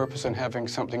 What's the purpose in having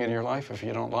something in your life if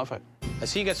you don't love it? I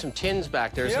see you got some tins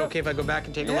back there. Is it okay if I go back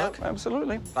and take a look?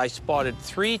 Absolutely. I spotted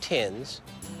 3 tins,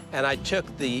 and I took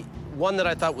the one that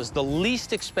I thought was the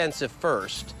least expensive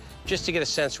first, just to get a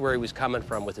sense where he was coming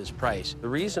from with his price. The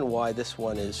reason why this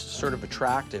one is sort of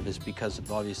attractive is because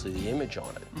of obviously the image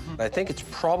on it. I think it's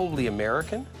probably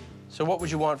American. So what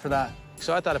would you want for that?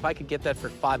 So I thought if I could get that for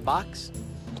 $5,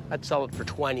 I'd sell it for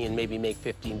 20 and maybe make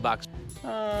 15 bucks.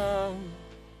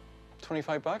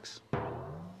 $25?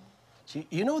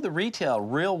 You know the retail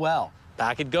real well.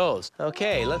 Back it goes.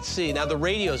 Okay, let's see. Now, the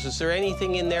radios, is there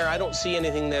anything in there? I don't see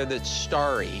anything there that's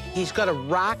starry. He's got a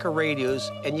rack of radios,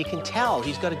 and you can tell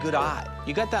he's got a good eye.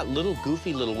 You got that little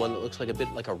goofy little one that looks like a bit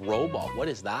like a robot. What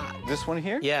is that? This one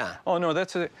here? Yeah. Oh, no,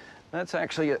 that's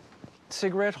actually a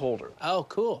cigarette holder. Oh,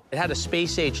 cool. It had a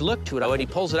space-age look to it. When he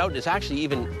pulls it out, it's actually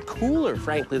even cooler,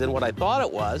 frankly, than what I thought it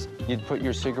was. You'd put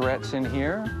your cigarettes in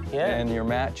here, and your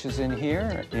matches in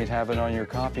here. You'd have it on your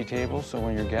coffee table, so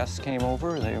when your guests came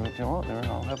over, they would go, oh, there,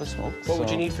 I'll have a smoke. What would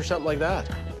you need for something like that?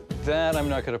 That I'm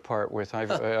not going to part with. Why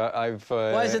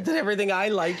is it that everything I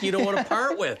like you don't want to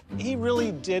part with? He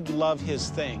really did love his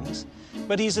things,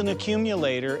 but he's an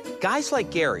accumulator. Guys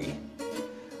like Gary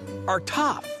are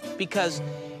tough because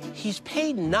he's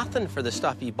paid nothing for the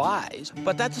stuff he buys,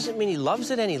 but that doesn't mean he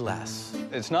loves it any less.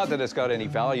 It's not that it's got any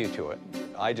value to it.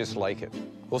 I just like it.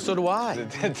 Well, so do I.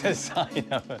 The design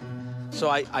of it. So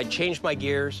I changed my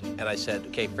gears, and I said,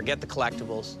 okay, forget the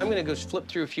collectibles. I'm gonna go flip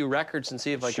through a few records and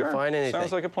see if I can find anything.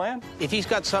 Sounds like a plan. If he's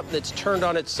got something that's turned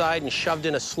on its side and shoved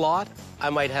in a slot, I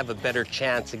might have a better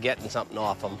chance of getting something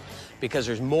off him because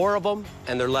there's more of them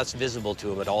and they're less visible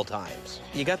to him at all times.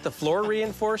 You got the floor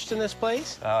reinforced in this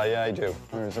place? Yeah, I do.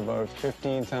 There's about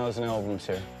 15,000 albums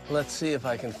here. Let's see if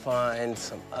I can find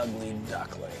some ugly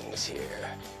ducklings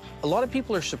here. A lot of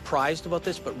people are surprised about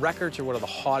this, but records are one of the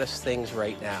hottest things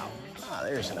right now. Ah,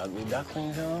 there's an ugly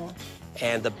duckling, though.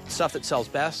 And the stuff that sells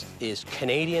best is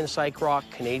Canadian psych rock,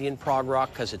 Canadian prog rock,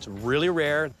 because it's really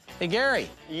rare. Hey, Gary.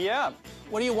 Yeah.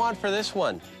 What do you want for this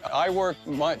one? I work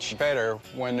much better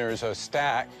when there's a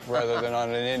stack rather than on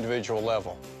an individual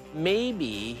level.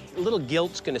 Maybe a little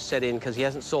guilt's going to set in because he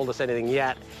hasn't sold us anything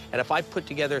yet. And if I put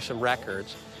together some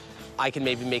records, I can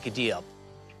maybe make a deal.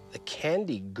 The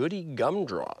Candy Goody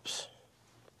Gumdrops.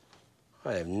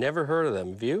 I have never heard of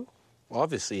them. Have you?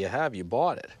 Obviously you have. You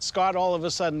bought it. Scott all of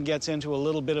a sudden gets into a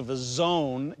little bit of a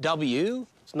zone. W?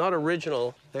 It's not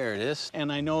original. There it is.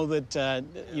 And I know that,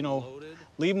 you know,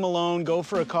 leave him alone, go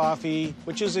for a coffee,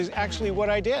 which is actually what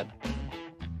I did.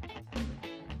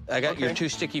 I got your 2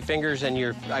 sticky fingers and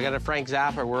I got a Frank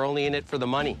Zappa. We're only in it for the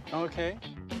money. Okay.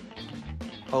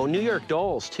 Oh, New York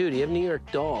Dolls, too. Do you have New York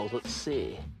Dolls? Let's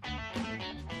see.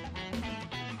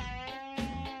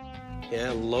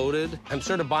 Yeah, loaded. I'm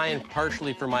sort of buying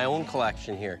partially for my own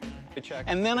collection here.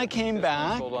 And then I came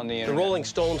back. The Rolling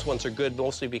Stones ones are good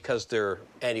mostly because they're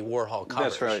Andy Warhol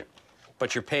covers. That's right.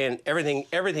 But you're paying, everything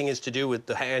is to do with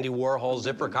the Andy Warhol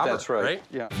zipper cover, That's right?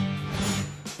 Yeah.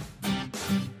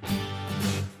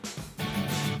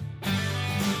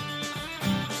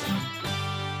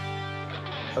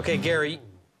 Okay, Gary,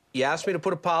 you asked me to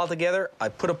put a pile together. I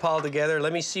put a pile together.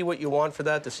 Let me see what you want for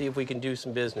that to see if we can do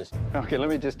some business. Okay, let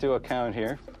me just do a count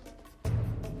here.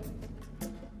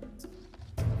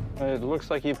 It looks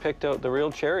like you picked out the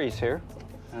real cherries here.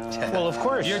 Well, of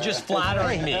course. You're just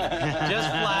flattering me. Just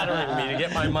flattering me to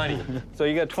get my money. So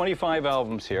you got 25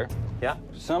 albums here. Yeah.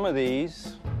 Some of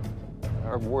these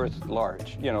are worth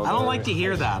large. You know, I don't like to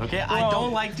hear that, okay? I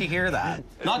don't like to hear that.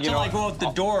 Not till I go out the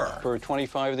door. For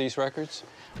 25 of these records,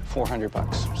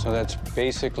 $400. So that's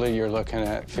basically, you're looking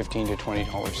at $15 to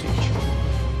 $20 each.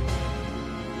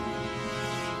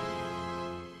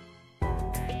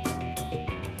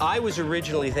 I was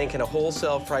originally thinking a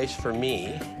wholesale price for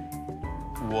me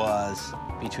was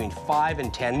between 5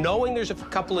 and 10, knowing there's a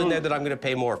couple in there that I'm going to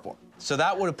pay more for. So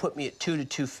that would have put me at 2 to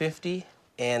 250,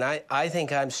 and I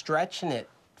think I'm stretching it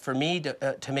for me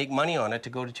to make money on it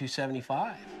to go to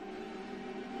 275.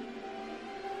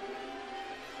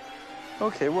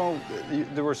 Okay, well,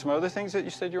 there were some other things that you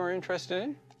said you were interested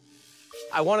in?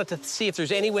 I wanted to see if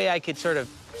there's any way I could sort of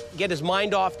get his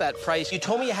mind off that price. You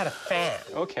told me you had a fan.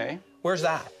 Okay. Where's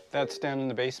that? That's down in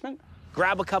the basement.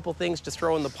 Grab a couple things to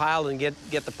throw in the pile and get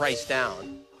the price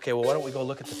down. Okay, well, why don't we go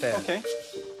look at the fan? Okay.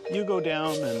 You go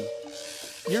down, and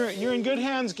you're in good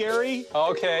hands, Gary.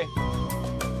 Okay.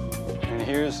 And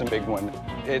here's the big one.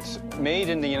 It's made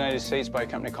in the United States by a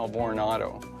company called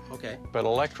Vornado. Okay. But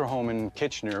Electro Home in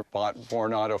Kitchener bought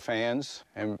Vornado fans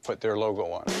and put their logo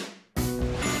on it.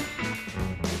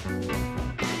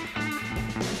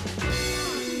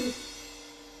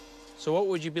 So what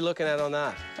would you be looking at on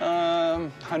that?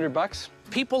 $100.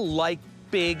 People like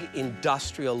big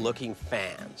industrial-looking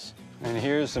fans. And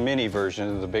here's the mini version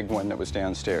of the big one that was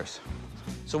downstairs.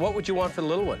 So what would you want for the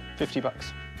little one? $50.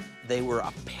 They were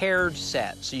a paired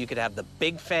set, so you could have the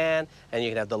big fan and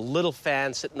you could have the little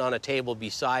fan sitting on a table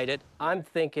beside it. I'm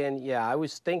thinking, yeah, I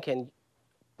was thinking,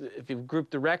 if you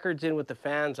group the records in with the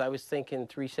fans, I was thinking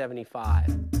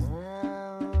 375.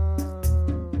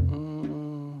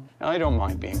 I don't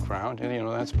mind being crowned. You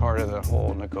know, that's part of the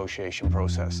whole negotiation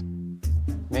process.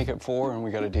 Make it 4 and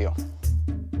we got a deal.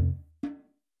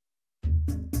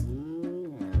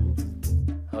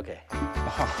 Okay.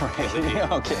 All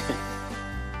right, okay.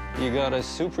 You got a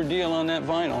super deal on that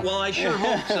vinyl. Well, I sure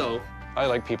hope so. I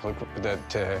like people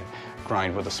that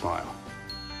grind with a smile.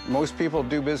 Most people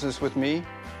do business with me,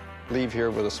 leave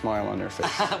here with a smile on their face.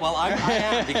 Well, I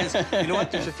am, because you know what?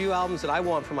 There's a few albums that I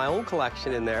want for my own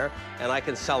collection in there, and I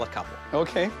can sell a couple.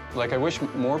 Okay. Like, I wish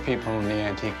more people in the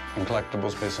antique and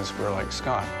collectibles business were like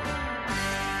Scott.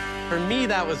 For me,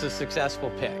 that was a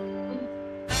successful pick.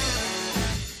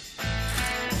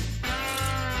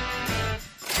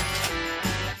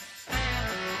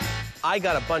 I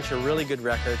got a bunch of really good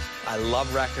records. I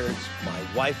love records. My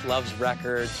wife loves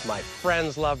records. My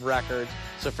friends love records.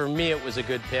 So for me, it was a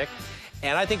good pick.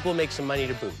 And I think we'll make some money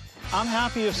to boot. I'm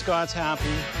happy if Scott's happy.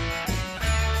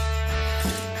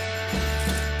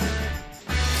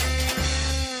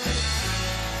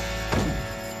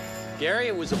 Gary,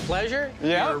 it was a pleasure.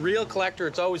 Yeah. You're a real collector.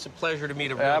 It's always a pleasure to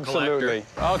meet a real collector. Absolutely.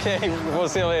 Okay, we'll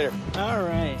see you later. All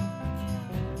right.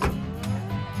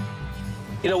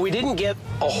 You know, we didn't get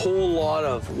a whole lot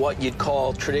of what you'd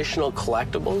call traditional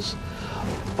collectibles,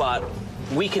 but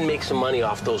we can make some money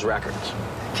off those records.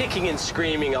 Kicking and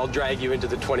screaming, I'll drag you into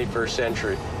the 21st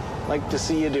century. Like to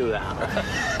see you do that.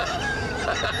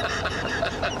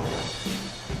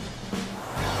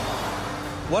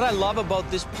 What I love about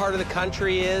this part of the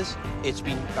country is it's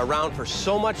been around for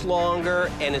so much longer,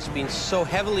 and it's been so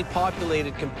heavily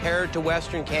populated compared to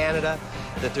Western Canada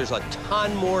that there's a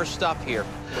ton more stuff here.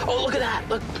 Oh, look at that.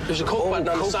 Look, there's a Coke button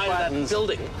on the side of that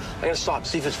building. I'm going to stop,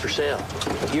 see if it's for sale.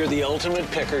 You're the ultimate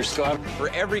picker, Scott. For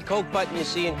every Coke button you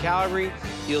see in Calgary,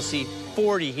 you'll see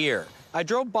 40 here. I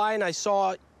drove by and I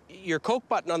saw your Coke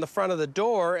button on the front of the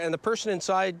door, and the person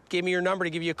inside gave me your number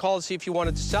to give you a call to see if you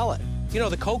wanted to sell it. You know,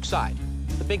 the Coke side,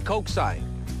 the big Coke sign.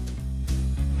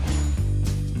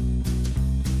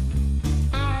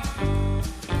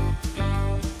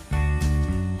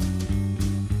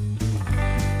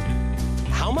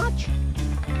 How much?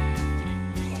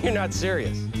 You're not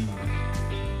serious.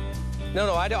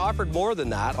 No, I'd offered more than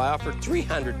that. I offered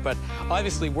 300, but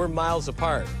obviously we're miles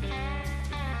apart.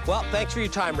 Well, thanks for your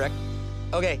time, Rick.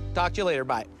 Okay, talk to you later.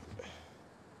 Bye.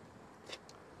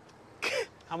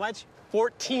 How much?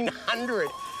 1,400.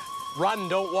 Run,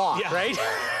 don't walk, Yeah. right?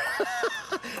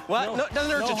 Well, no, it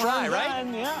doesn't hurt to try, right?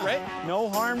 Done, yeah. Right? No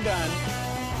harm done.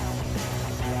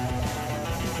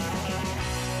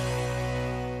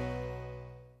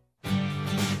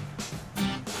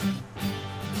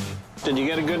 Did you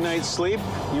get a good night's sleep?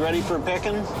 You ready for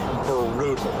picking?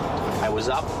 Brutal. I was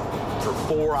up for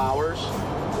 4 hours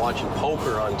watching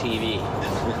poker on TV.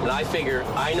 And I figure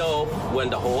I know when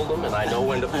to hold them and I know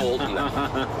when to fold them.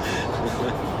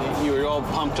 You were all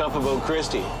pumped up about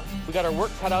Christie. We got our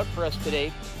work cut out for us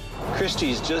today.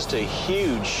 Christie's just a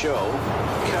huge show,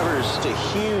 covers just a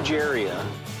huge area.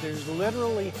 There's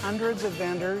literally hundreds of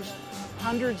vendors,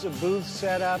 hundreds of booths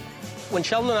set up. When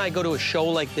Sheldon and I go to a show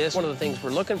like this, one of the things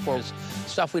we're looking for is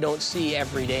stuff we don't see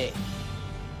every day.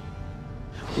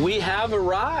 We have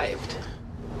arrived.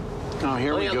 Oh,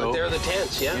 here we yeah, go. Look, there are the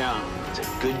tents, yeah? Yeah. It's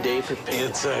a good day for picking.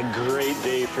 It's a great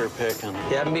day for picking. Yeah,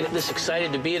 I haven't been this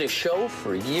excited to be at a show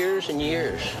for years and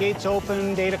years. Gates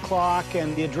open, 8 o'clock,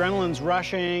 and the adrenaline's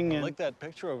rushing. And like that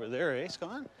picture over there, eh,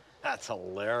 Scott? That's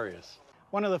hilarious.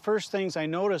 One of the first things I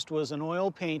noticed was an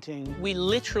oil painting. We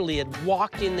literally had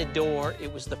walked in the door.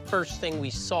 It was the first thing we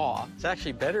saw. It's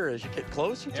actually better as you get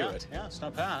closer to it. Yeah, it's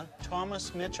not bad.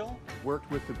 Thomas Mitchell. Worked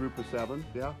with the group of 7,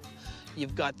 yeah.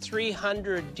 You've got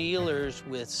 300 dealers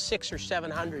with 600 or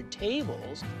 700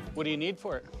 tables. What do you need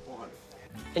for it?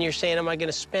 And you're saying, am I going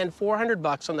to spend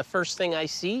 $400 on the first thing I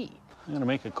see? I'm gonna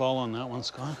make a call on that one,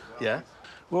 Scott. Yeah?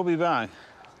 We'll be back.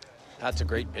 That's a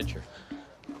great picture.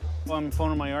 Well, I'm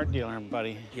phoning my art dealer,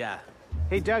 buddy. Yeah.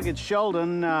 Hey, Doug, it's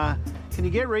Sheldon. Can you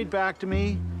get right back to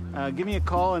me? Give me a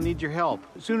call. I need your help.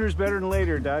 Sooner's better than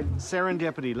later, Doug.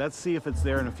 Serendipity. Let's see if it's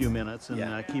there in a few minutes,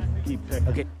 and keep picking.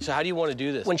 Okay, so how do you want to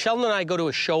do this? When Sheldon and I go to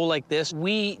a show like this,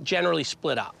 we generally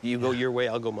split up. You go your way,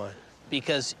 I'll go mine.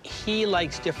 Because he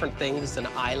likes different things than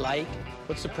I like.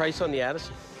 What's the price on the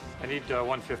Addison? I need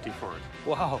 $150 for it.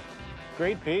 Wow.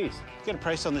 Great piece. Get a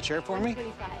price on the chair for me?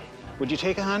 35. Would you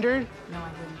take 100? No, I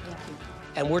wouldn't. Thank you.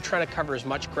 And we're trying to cover as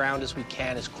much ground as we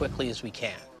can, as quickly as we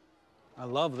can. I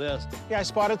love this. Yeah, I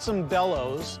spotted some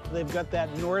bellows. They've got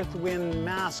that north wind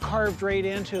mask carved right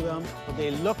into them. But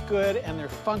they look good and they're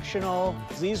functional.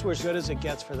 These were as good as it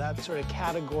gets for that sort of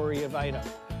category of item.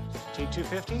 Take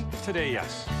 $250? Today,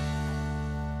 yes.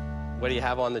 What do you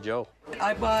have on the Joe?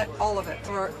 I bought all of it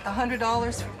for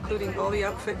 $100, including all the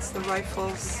outfits, the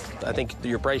rifles. I think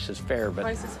your price is fair, but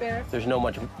Price is fair. there's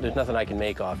nothing I can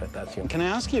make off it. That's the Can I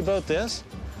ask you about this?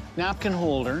 Napkin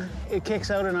holder. It kicks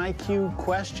out an IQ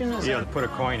question, is Yeah, it? put a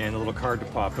coin in, a little card to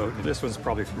pop out. This one's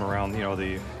probably from around,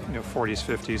 the 40s,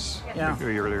 50s, Yeah.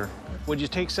 maybe earlier. Would you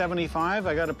take 75?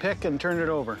 I got to pick and turn it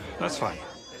over. That's fine.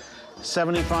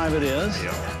 75 it is.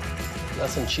 Yeah.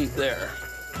 Nothing cheap there.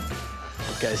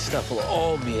 This guy's stuff will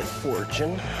all be a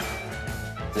fortune.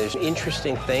 There's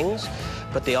interesting things,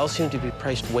 but they all seem to be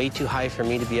priced way too high for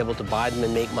me to be able to buy them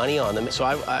and make money on them. So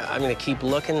I'm going to keep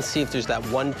looking and see if there's that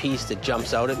one piece that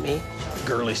jumps out at me.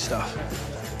 Girly stuff.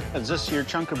 Is this your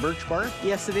chunk of birch bark?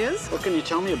 Yes, it is. What can you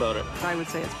tell me about it? I would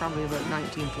say it's probably about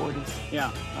 1940s.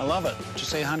 Yeah, I love it. Did you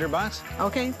say $100?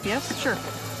 Okay, yes, sure.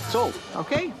 Sold.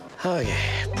 Okay. Okay,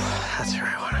 that's where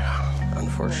I want to go.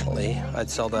 Unfortunately, I'd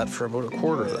sell that for about a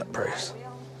quarter of that price.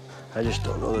 I just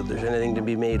don't know that there's anything to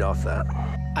be made off that.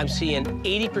 I'm seeing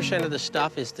 80% of the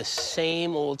stuff is the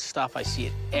same old stuff I see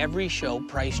at every show,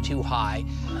 priced too high.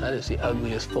 That is the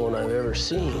ugliest phone I've ever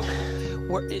seen.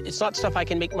 It's not stuff I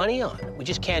can make money on. We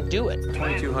just can't do it.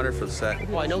 $2,200 for the set.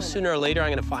 Well, I know sooner or later I'm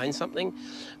going to find something,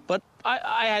 but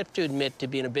I have to admit to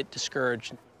being a bit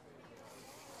discouraged.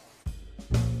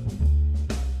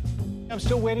 I'm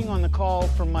still waiting on the call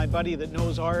from my buddy that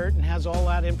knows art and has all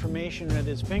that information at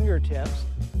his fingertips.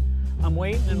 I'm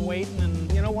waiting and waiting,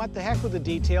 and you know what? The heck with the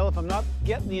detail. If I'm not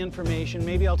getting the information,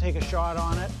 maybe I'll take a shot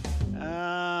on it.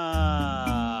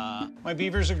 My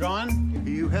beavers are gone?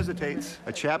 You hesitate.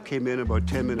 A chap came in about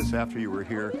 10 minutes after you were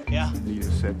here. Yeah. And you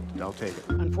said, I'll take it.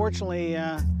 Unfortunately,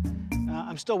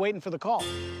 I'm still waiting for the call.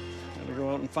 Gotta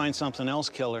go out and find something else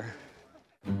killer.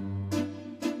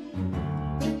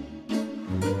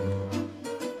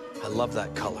 I love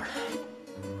that color.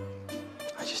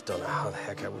 I just don't know how the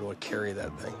heck I would want to carry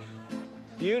that thing.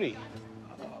 Beauty.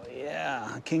 Oh,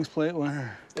 yeah, King's Plate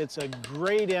winner. It's a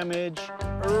great image.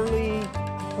 Early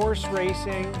horse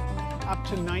racing up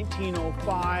to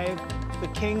 1905. The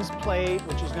King's Plate,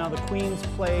 which is now the Queen's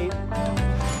Plate.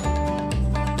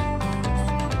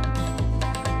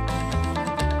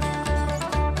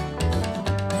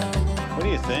 What do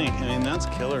you think? I mean, that's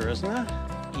killer, isn't it?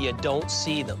 You don't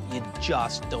see them. You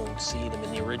just don't see them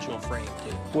in the original frame,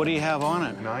 too. What do you have on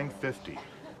it? $950.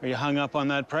 Are you hung up on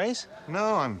that price?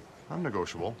 No, I'm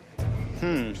negotiable.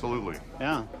 Absolutely.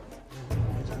 Yeah.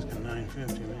 That's got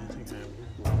 950, man. I think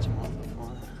I lost them off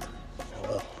before.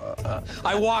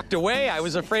 I walked away. I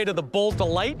was afraid of the bolt of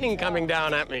lightning coming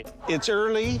down at me. It's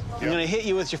early. I'm gonna hit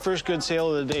you with your first good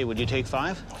sale of the day. Would you take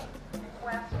 5?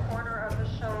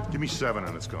 Give me 7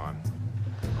 and it's gone.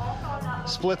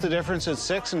 Split the difference at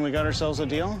 6 and we got ourselves a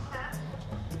deal?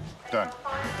 Done.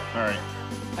 All right.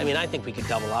 I mean, I think we could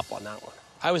double up on that one.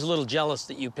 I was a little jealous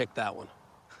that you picked that one.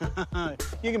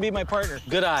 You can be my partner.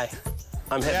 Good eye.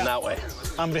 I'm heading that way.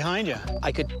 I'm behind you.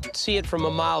 I could see it from a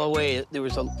mile away. There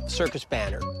was a circus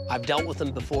banner. I've dealt with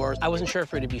them before. I wasn't sure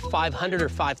if it would be 500 or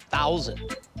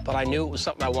 5,000, but I knew it was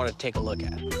something I wanted to take a look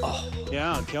at. Oh.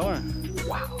 Yeah, killer.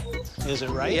 Wow. Is it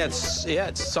right? Yeah,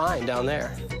 it's signed down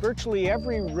there. Virtually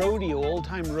every rodeo,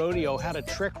 old-time rodeo, had a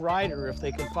trick rider if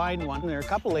they could find one. There are a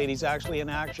couple ladies actually in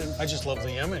action. I just love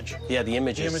the image. Yeah, the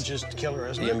image is killer,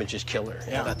 isn't it? The image is killer.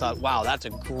 Yeah. And I thought, wow, that's a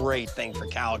great thing for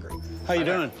Calgary. How you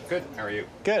doing? Good. How are you?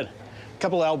 Good. A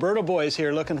couple Alberta boys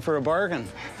here looking for a bargain.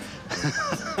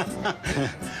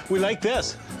 We like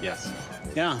this. Yes.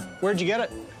 Yeah. Where'd you get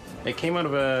it? It came out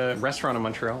of a restaurant in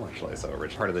Montreal, actually, so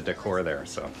it's part of the decor there,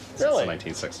 so Really? Since the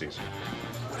 1960s.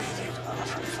 What do you think about it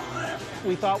for 5?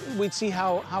 We thought we'd see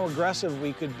how aggressive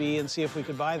we could be and see if we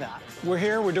could buy that. We're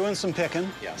here, we're doing some picking.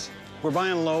 Yes. We're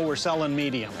buying low, we're selling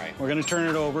medium. Right. We're gonna turn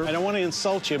it over. I don't want to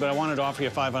insult you, but I wanted to offer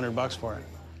you $500 for it.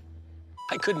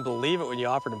 I couldn't believe it when you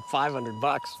offered him 500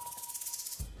 bucks.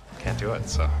 Can't do it,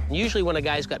 so. Usually when a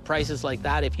guy's got prices like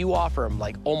that, if you offer him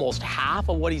like almost half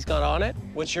of what he's got on it,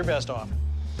 What's your best offer?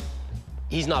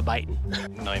 he's not biting.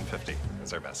 950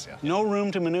 is our best, yeah. No room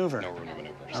to maneuver. No room to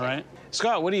maneuver. All right.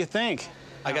 Scott, what do you think?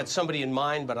 I got somebody in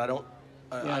mind, but I don't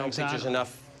think exactly. there's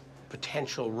enough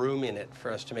potential room in it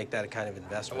for us to make that a kind of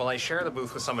investment. Well, I share the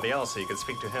booth with somebody else, so you could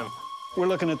speak to him. We're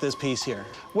looking at this piece here.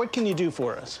 What can you do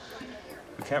for us?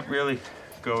 We can't really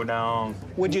go down.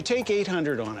 Would you take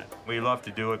 800 on it? We love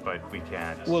to do it, but we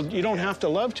can't. Well, you don't have to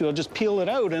love to. I'll just peel it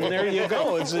out, and there you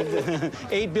go. It's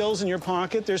 8 bills in your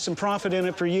pocket. There's some profit in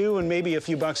it for you, and maybe a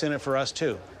few bucks in it for us,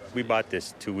 too. We bought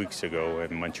this 2 weeks ago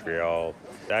in Montreal.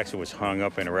 It actually was hung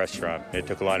up in a restaurant. It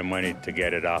took a lot of money to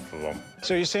get it off of them.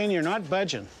 So you're saying you're not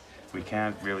budging? We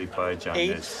can't really budge on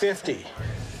this. 850.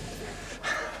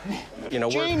 You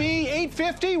know, Jamie,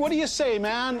 850? What do you say,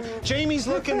 man? Jamie's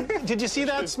looking. Did you see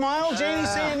that smile? Jamie's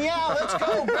saying, yeah, let's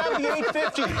go. Grab the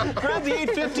 850. Grab the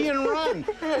 850 and run.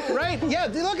 Right? Yeah,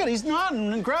 look at it. He's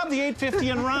nodding. Grab the 850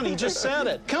 and run. He just said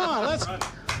it. Come on,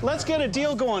 let's get a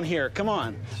deal going here. Come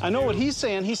on. I know what he's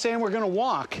saying. He's saying we're going to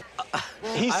walk.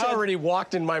 I already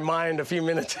walked in my mind a few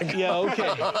minutes ago. Yeah,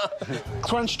 okay.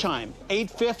 Crunch time.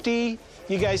 850.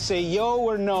 You guys say yo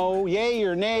or no, yay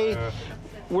or nay.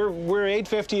 We're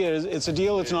 850. It's a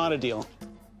deal. It's not a deal.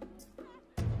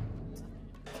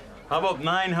 How about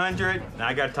 900?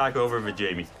 I got to talk over with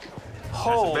Jamie. That's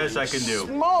the best I can do.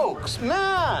 Smokes,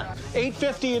 man!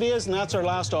 850 it is, and that's our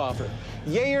last offer.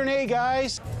 Yay or nay,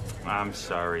 guys? I'm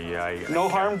sorry. No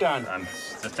harm done.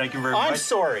 Thank you very much. I'm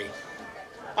sorry.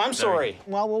 I'm sorry.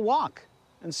 Well, we'll walk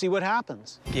and see what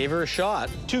happens. Gave her a shot.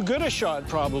 Too good a shot,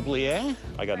 probably, eh?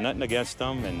 I got nothing against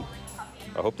them, and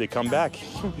I hope they come back.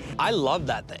 I love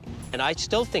that thing, and I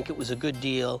still think it was a good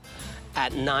deal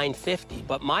at $950.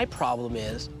 But my problem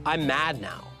is, I'm mad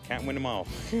now. Can't win them all.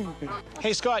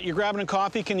 Hey, Scott, you're grabbing a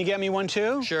coffee. Can you get me one,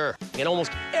 too? Sure. And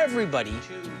almost everybody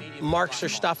marks their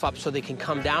stuff up so they can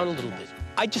come down a little bit.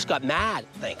 I just got mad.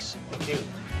 Thanks.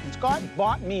 Scott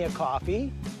bought me a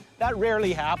coffee. That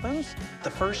rarely happens.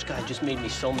 The first guy just made me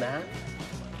so mad.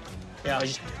 Yeah.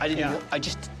 I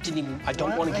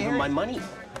don't want to give him my money.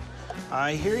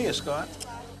 I hear you, Scott.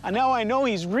 And now I know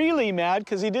he's really mad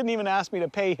because he didn't even ask me to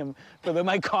pay him for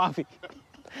my coffee.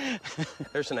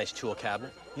 There's a nice tool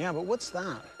cabinet. Yeah, but what's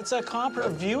that? It's a copper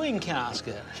viewing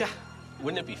casket. Yeah.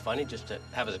 Wouldn't it be funny just to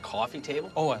have as a coffee table?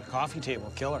 Oh, a coffee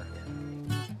table, killer.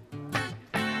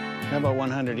 How about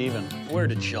 100 even? Where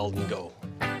did Sheldon go?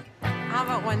 How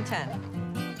about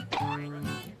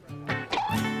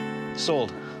 110?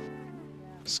 Sold.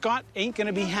 Scott ain't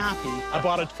gonna be happy. I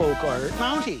bought a folk art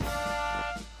Mountie.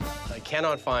 I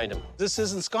cannot find him. This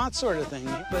isn't Scott's sort of thing,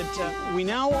 but we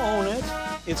now own it.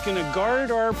 It's gonna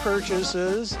guard our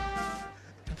purchases.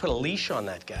 Put a leash on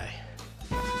that guy.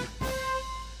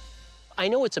 I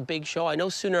know it's a big show. I know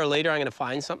sooner or later I'm gonna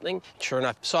find something. Sure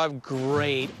enough, saw a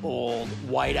great old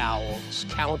white owls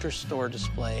counter store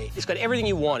display. It's got everything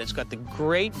you want. It's got the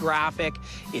great graphic.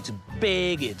 It's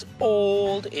big, it's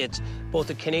old. It's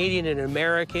both a Canadian and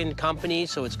American company,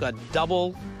 so it's got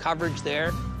double coverage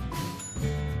there.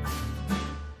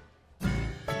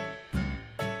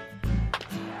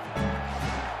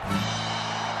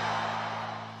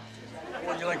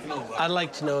 I'd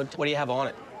like to know, what do you have on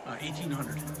it?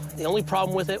 1800. The only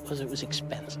problem with it was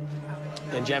expensive.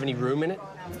 And do you have any room in it?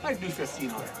 I'd do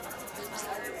 1500.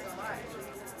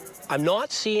 I'm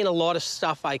not seeing a lot of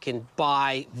stuff I can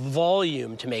buy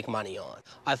volume to make money on.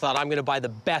 I thought I'm gonna buy the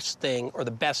best thing or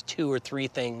the best 2 or 3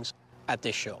 things at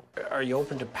this show. Are you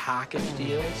open to package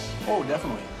deals? Oh,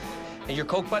 definitely. And your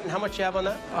Coke button, how much you have on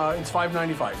that? It's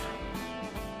 $5.95.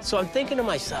 So I'm thinking to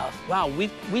myself, wow,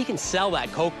 we can sell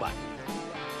that Coke button.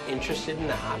 Interested in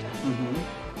that.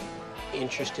 Mm-hmm.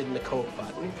 Interested in the Coke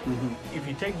button. Mm-hmm. If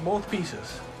you take both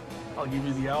pieces, I'll give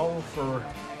you the owl for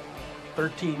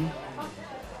 13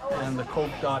 and the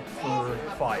Coke dot for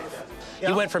 5.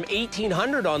 You went from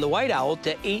 1,800 on the white owl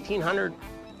to 1,800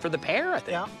 for the pair, I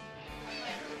think. Yeah.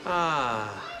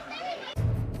 Ah.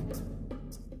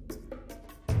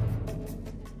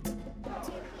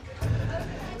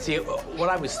 See, what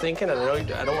I was thinking, and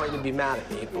I don't want you to be mad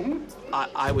at me,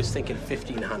 I was thinking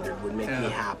 1,500 would make me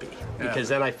happy. Because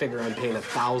then I figure I'm paying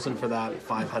 1,000 for that and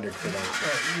 500 for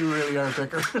that. You really are a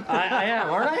picker. I am,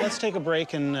 aren't I? Let's take a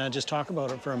break and just talk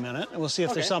about it for a minute. And we'll see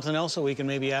if there's something else that we can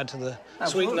maybe add to the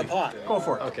sweeten the pot. Go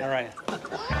for it. Okay. All right.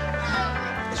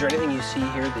 Is there anything you see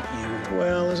here that you...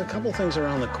 Well, there's a couple things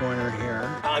around the corner here.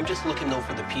 I'm just looking, though,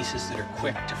 for the pieces that are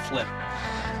quick to flip.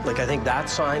 Like, I think that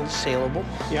sign's saleable.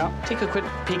 Yeah. Take a quick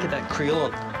peek at that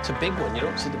creel. It's a big one. You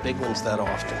don't see the big ones that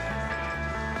often.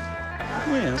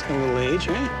 Oh, yeah, it's got a little age,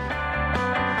 right?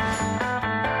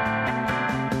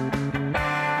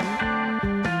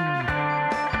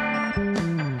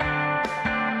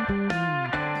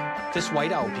 This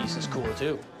white owl piece is cool,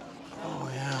 too. Oh,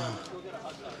 yeah.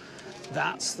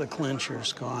 That's the clincher,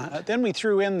 Scott. Then we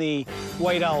threw in the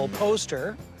white owl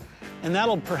poster, and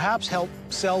that'll perhaps help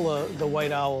sell the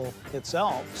white owl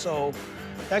itself. So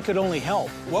that could only help.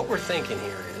 What we're thinking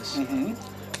here is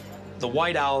the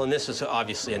white owl, and this is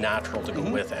obviously a natural to go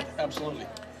with it. Absolutely.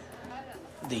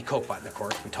 The Coke button, of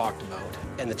course, we talked about,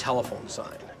 and the telephone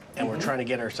sign. And we're trying to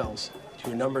get ourselves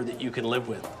to a number that you can live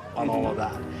with on all of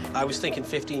that. I was thinking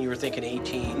 15, you were thinking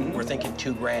 18. We're thinking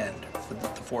 $2 grand for the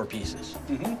 4 pieces.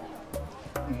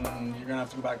 You're gonna have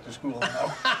to go back to school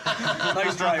now.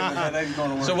 Nice driving, man. That ain't going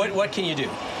to work. So what can you do?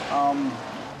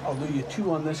 I'll do you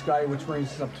 2 on this guy, which brings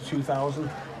us up to 2,000,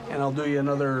 and I'll do you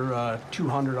another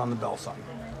 200 on the bell sign.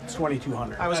 It's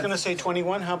 2,200. I was going to say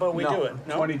 21. How about we do it?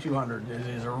 No, 2,200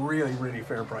 is a really, really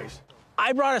fair price.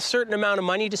 I brought a certain amount of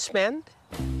money to spend,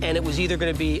 and it was either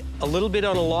going to be a little bit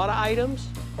on a lot of items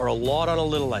or a lot on a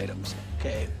little items.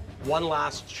 Okay, one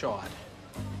last shot.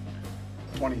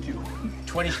 22.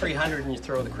 2,300, and you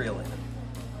throw the creel in.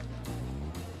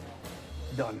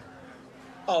 Done.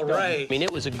 All right. I mean,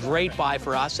 it was a great buy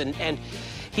for us, and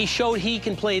he showed he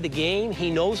can play the game. He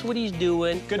knows what he's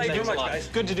doing. Good to do, guys.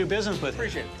 Good to do business with.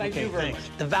 Appreciate it. Thank you very much.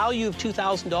 The value of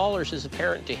 $2,000 is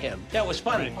apparent to him. That was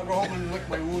funny. I'll go home and lick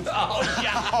my wounds. Oh,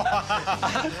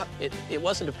 yeah. it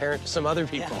wasn't apparent to some other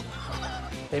people.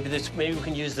 Maybe we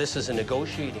can use this as a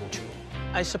negotiating tool.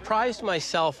 I surprised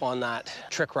myself on that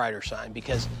trick rider sign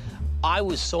because I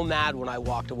was so mad when I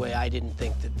walked away, I didn't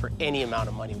think that for any amount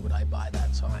of money would I buy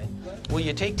that sign. Will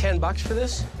you take 10 bucks for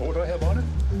this? What do I have on it?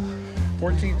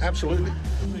 14? Absolutely.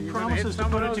 Promises to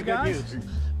put it to good use.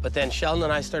 But then Sheldon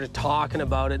and I started talking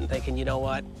about it and thinking, you know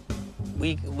what?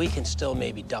 We can still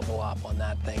maybe double up on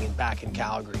that thing and back in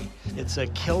Calgary. It's a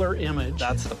killer image.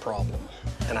 That's the problem.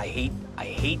 And I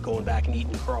hate going back and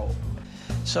eating crow.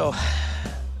 So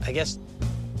I guess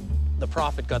the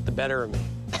profit got the better of me.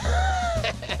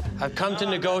 I've come to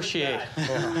negotiate.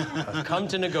 I've come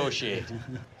to negotiate.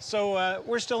 So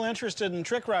we're still interested in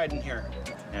trick riding here.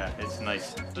 Yeah, it's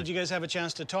nice. Did you guys have a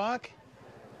chance to talk?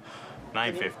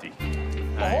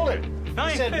 $950. Well, hold it.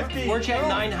 $950. Weren't you at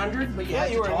 900? But you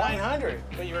had to were talk? at 900,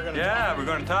 but you were going to Yeah, we're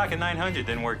going to talk at 900.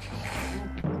 Didn't work.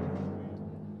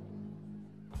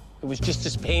 It was just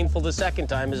as painful the second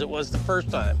time as it was the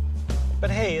first time. But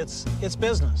hey, it's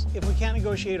business. If we can't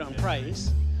negotiate on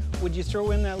price, would you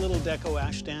throw in that little deco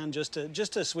ash stand just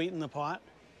to sweeten the pot?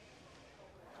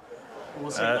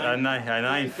 We'll say A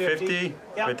 950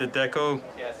 with the deco?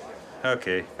 Yes.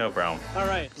 Okay, no problem. All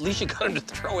right. At least you got him to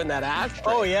throw in that ashtray.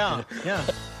 Oh, yeah, yeah.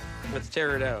 Let's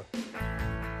tear it out.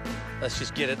 Let's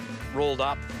just get it rolled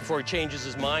up before he changes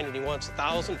his mind and he wants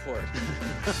 1,000 for it.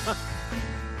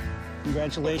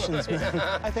 Congratulations, man.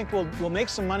 I think we'll make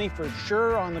some money for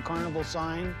sure on the carnival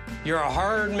sign. You're a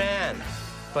hard man,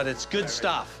 but it's good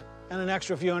stuff. And an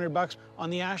extra few $100 on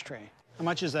the ashtray. How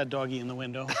much is that doggy in the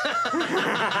window?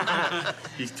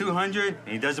 He's 200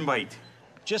 and he doesn't bite.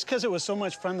 Just because it was so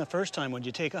much fun the first time, would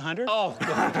you take 100? Oh,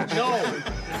 God, no.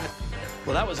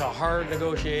 Well, that was a hard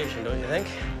negotiation, don't you think?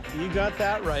 You got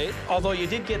that right. Although you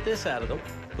did get this out of them,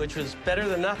 which was better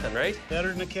than nothing, right? Better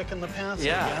than a kick in the pants,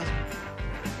 Yeah. I guess.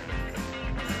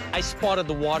 I spotted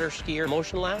the water skier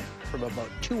motion lamp from about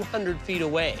 200 feet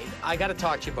away. I got to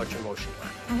talk to you about your motion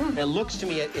lamp. It looks to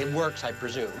me it works, I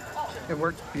presume. It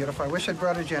worked beautiful. I wish I'd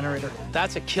brought a generator.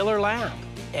 That's a killer lamp,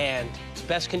 and it's the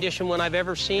best condition one I've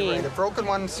ever seen. Right. The broken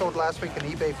one sold last week on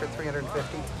eBay for $350.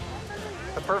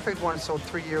 The perfect one sold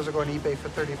 3 years ago on eBay for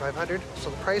 $3,500. So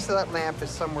the price of that lamp is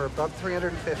somewhere above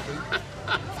 $350,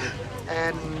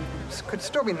 and could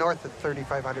still be north of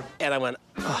 $3,500. And I went,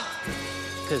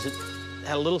 because it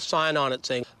had a little sign on it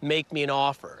saying, "Make me an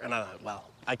offer." And I thought, well,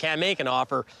 I can't make an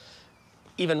offer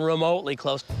even remotely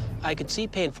close. I could see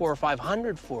paying $400 or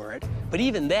 $500 for it, but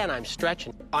even then I'm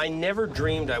stretching. I never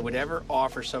dreamed I would ever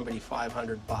offer somebody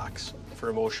 $500 for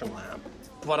a motion lamp,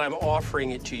 but I'm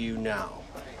offering it to you now.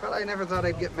 Well, I never thought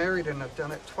I'd get married, and I've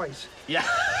done it twice. Yeah.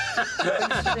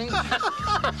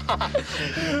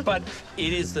 But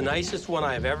it is the nicest one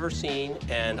I've ever seen,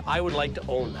 and I would like to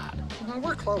own that. Well,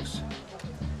 we're close.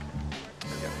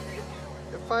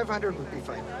 If 500 would be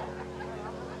fine.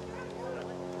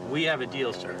 We have a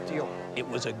deal, sir. Deal. It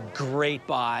was a great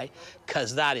buy,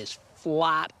 because that is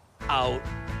flat out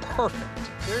perfect.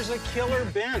 There's a killer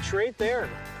bench right there.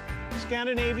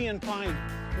 Scandinavian pine,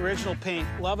 original paint.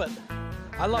 Love it.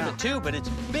 I love it too, but it's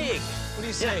big. What do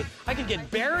you say? Yeah, I could get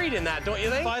buried in that, don't you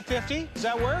think? $550? Does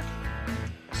that work?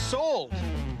 Sold.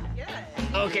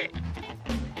 Okay.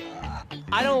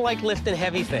 I don't like lifting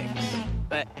heavy things,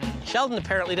 but Sheldon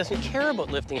apparently doesn't care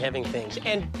about lifting heavy things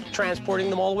and transporting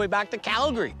them all the way back to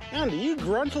Calgary. Andy, you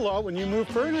grunt a lot when you move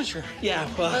furniture. Yeah,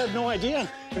 well, I had no idea.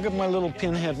 Look at my little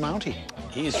pinhead Mountie.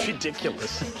 He's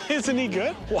ridiculous. Isn't he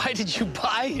good? Why did you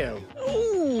buy him?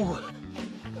 Ooh.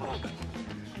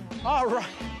 All right.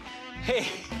 Hey.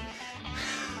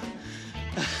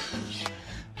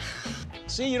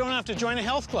 See, you don't have to join a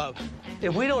health club.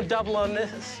 If we don't double on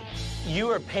this, you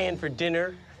are paying for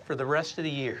dinner for the rest of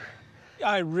the year.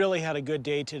 I really had a good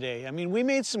day today. I mean, we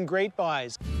made some great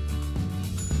buys.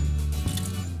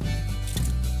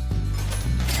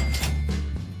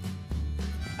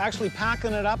 Actually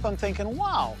packing it up, I'm thinking,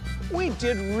 wow, we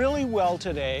did really well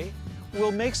today.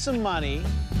 We'll make some money.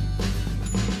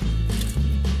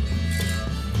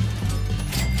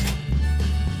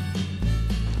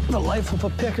 The life of a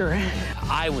picker, eh?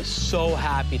 I was so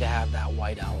happy to have that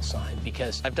white owl sign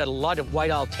because I've done a lot of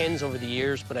white owl tins over the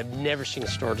years, but I've never seen a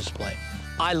store display.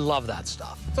 I love that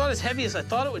stuff. It's not as heavy as I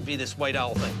thought it would be, this white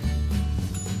owl thing.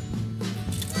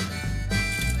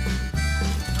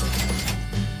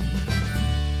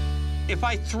 If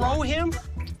I throw him,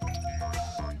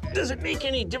 does it make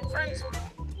any difference?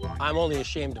 I'm only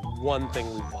ashamed of one thing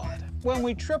we bought. When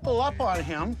we triple up on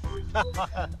him,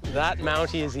 that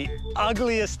Mountie is the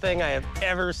ugliest thing I have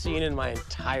ever seen in my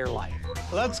entire life.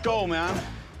 Let's go, man.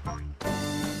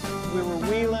 We were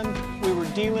wheeling, we were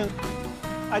dealing.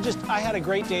 I had a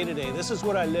great day today. This is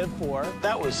what I live for.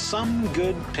 That was some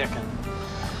good picking.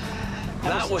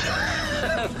 That was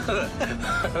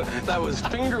that was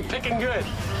finger picking good.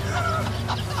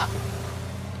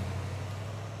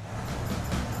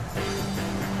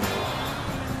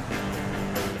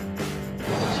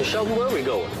 So Sheldon, where are we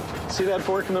going? See that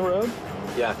fork in the road?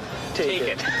 Yeah, take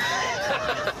it.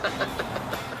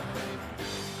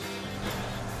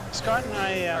 Scott and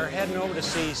I are heading over to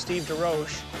see Steve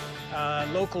DeRoche,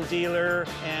 local dealer,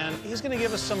 and he's going to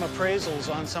give us some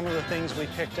appraisals on some of the things we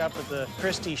picked up at the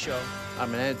Christie show.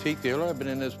 I'm an antique dealer. I've been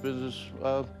in this business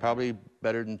probably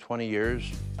better than 20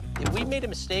 years. If we made a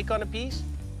mistake on a piece,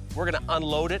 we're going to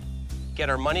unload it, get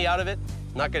our money out of it,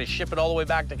 not going to ship it all the way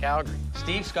back to Calgary.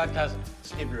 Steve, Scott Cousins,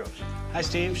 Steve DeRoche. Hi,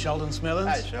 Steve. Sheldon Smithland.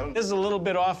 Hi, Sheldon. This is a little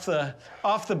bit off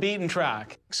the beaten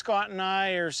track. Scott and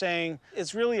I are saying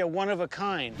it's really a one of a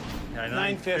kind. Yeah,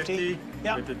 $950.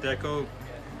 Yeah. With the deco.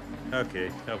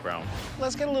 Okay, no problem.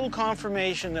 Let's get a little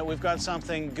confirmation that we've got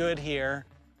something good here.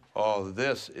 Oh,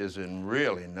 this is in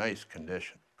really nice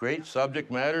condition. Great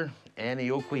subject matter,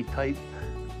 Antioquia type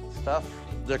stuff.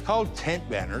 They're called tent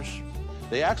banners.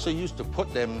 They actually used to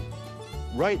put them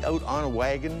right out on a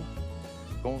wagon,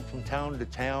 going from town to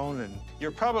town, and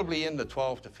you're probably in the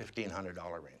 $1,200 to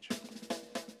 $1,500 range.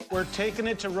 We're taking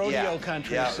it to rodeo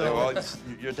country. Yeah, so well,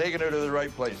 you're taking it to the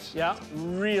right place. Yeah,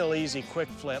 real easy, quick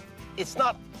flip. It's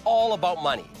not all about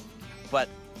money, but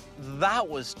that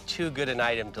was too good an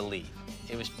item to leave.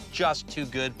 It was just too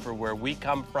good for where we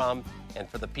come from and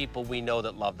for the people we know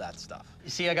that love that stuff. You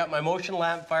see, I got my motion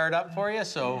lamp fired up for you,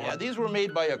 so... Yeah, these were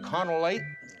made by Econolite.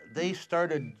 They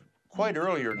started quite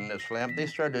earlier than this lamp. They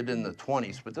started in the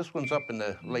 20s, but this one's up in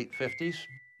the late 50s.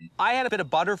 I had a bit of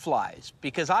butterflies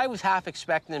because I was half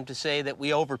expecting them to say that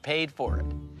we overpaid for it.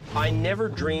 I never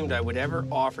dreamed I would ever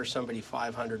offer somebody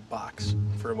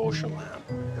 $500 for a motion lamp.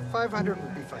 The 500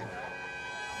 would be fine.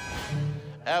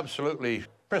 Absolutely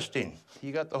pristine.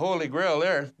 You got the Holy Grail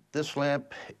there. This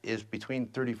lamp is between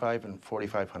 $3,500 and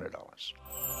 $4,500.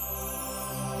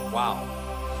 Wow.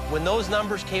 When those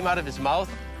numbers came out of his mouth,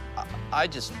 I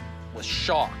just was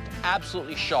shocked,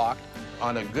 absolutely shocked.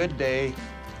 On a good day,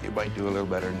 you might do a little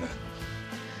better than that.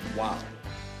 Wow.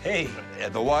 Hey,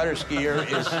 the water skier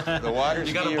is the water skier.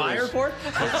 You got a buyer for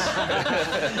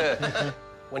it?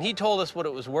 When he told us what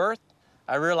it was worth,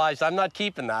 I realized I'm not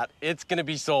keeping that. It's going to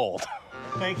be sold.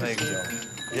 Thank you. Thank you.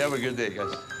 You have a good day,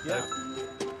 guys. Yeah.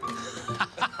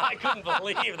 I couldn't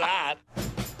believe that.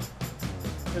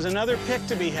 There's another pick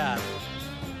to be had.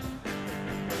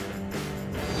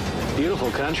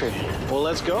 Beautiful country. Well,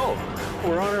 let's go.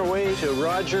 We're on our way to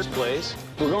Roger's place.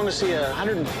 We're going to see a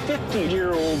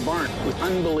 150-year-old barn with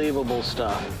unbelievable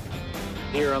stuff.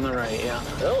 Here on the right, yeah.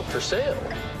 Oh, for sale.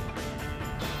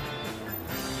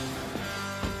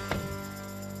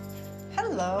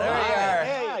 Hello. There you are.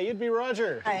 Hey, you'd be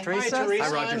Roger. Hi. Teresa. Hi, Teresa.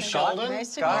 Hi, Roger. Sheldon.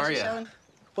 Nice to How meet are you, you? Sheldon.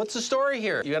 What's the story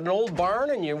here? You got an old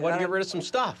barn and you want to get rid of some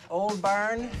stuff. Old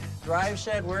barn, drive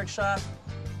shed, workshop.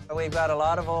 We've got a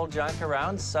lot of old junk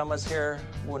around. Some was here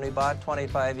when we bought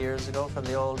 25 years ago from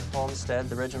the old homestead,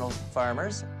 the original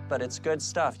farmers. But it's good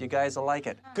stuff. You guys will like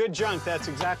it. Good junk. That's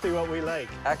exactly what we like.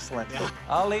 Excellent. Yeah.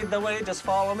 I'll lead the way. Just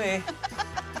follow me.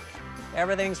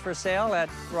 Everything's for sale at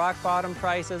rock bottom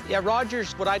prices. Yeah,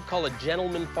 Roger's what I'd call a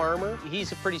gentleman farmer.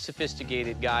 He's a pretty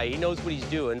sophisticated guy. He knows what he's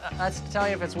doing. Let's tell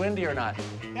you if it's windy or not.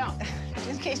 Yeah. Just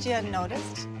in case you hadn't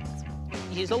noticed.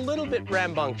 He's a little bit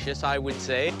rambunctious, I would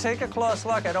say. Take a close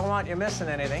look. I don't want you missing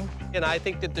anything. And I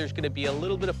think that there's going to be a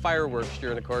little bit of fireworks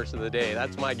during the course of the day.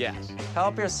 That's my guess.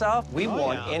 Help yourself. We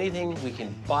want anything we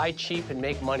can buy cheap and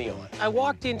make money on. I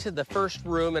walked into the first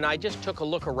room and I just took a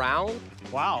look around.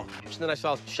 Wow. And then I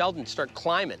saw Sheldon start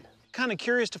climbing. Kind of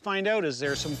curious to find out, is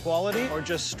there some quality or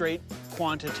just straight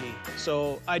quantity?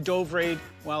 So I dove right,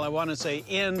 well, I want to say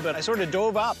in, but I sort of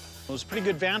dove up. It was a pretty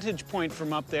good vantage point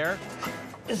from up there.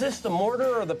 Is this the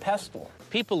mortar or the pestle?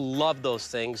 People love those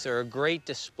things. They're a great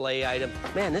display item.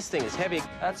 Man, this thing is heavy.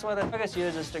 That's what the biggest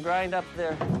uses to grind up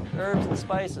their herbs and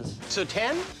spices. So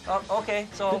 10? Oh, okay,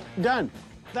 so... Done.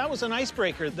 That was an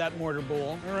icebreaker, that mortar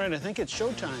bowl. All right, I think it's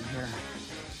showtime here.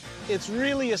 It's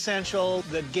really essential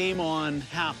that game on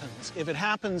happens. If it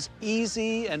happens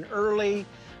easy and early,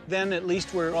 then at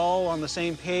least we're all on the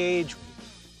same page.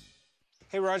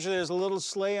 Hey, Roger, there's a little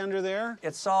sleigh under there.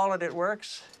 It's solid, it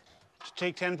works. Should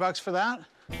take $10 for that?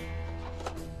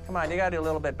 Come on, you gotta do a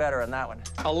little bit better on that one.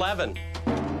 11.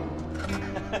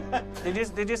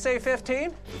 Did you say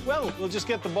 15? Well, we'll just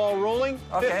get the ball rolling.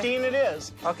 Okay. 15 it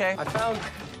is. Okay. I found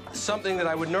something that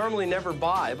I would normally never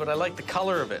buy, but I like the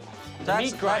color of it. The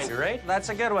meat grinder, right? That's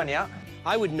a good one, yeah.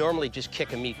 I would normally just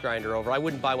kick a meat grinder over. I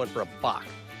wouldn't buy one for $1.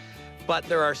 But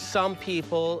there are some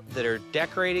people that are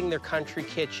decorating their country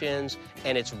kitchens,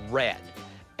 and it's red,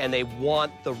 and they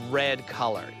want the red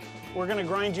color. We're gonna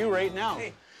grind you right now,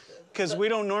 because we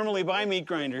don't normally buy meat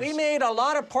grinders. We made a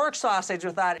lot of pork sausage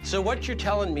with that. So what you're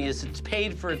telling me is it's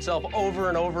paid for itself over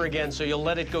and over again, so you'll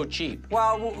let it go cheap?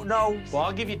 Well, no. Well,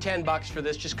 I'll give you $10 for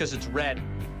this just because it's red.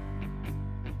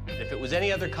 If it was any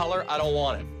other color, I don't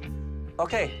want it.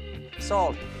 Okay,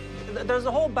 sold. There's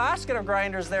a whole basket of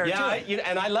grinders there, too.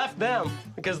 And I left them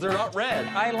because they're not red.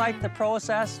 I like the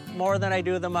process more than I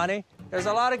do the money. There's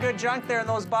a lot of good junk there in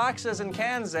those boxes and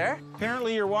cans there.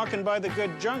 Apparently you're walking by the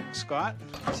good junk, Scott.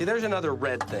 See, there's another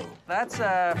red thing. That's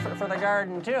for the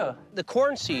garden, too. The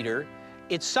corn seeder,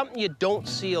 it's something you don't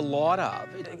see a lot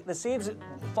of. The seeds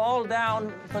fall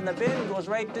down from the bin, goes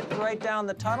right down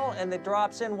the tunnel, and it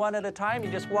drops in one at a time.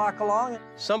 You just walk along.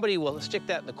 Somebody will stick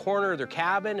that in the corner of their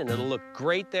cabin, and it'll look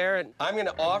great there. And I'm going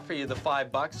to offer you the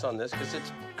 $5 on this because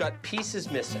it's got pieces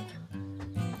missing.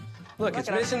 Look,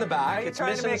 it's missing the back. It's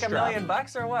missing the strap. Are you trying to make $1 million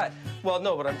or what? Well,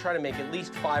 no, but I'm trying to make at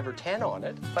least 5 or 10 on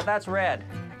it. But that's red.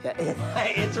 Yeah,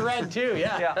 it's red too,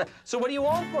 yeah. So what do you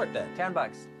want for it then? $10.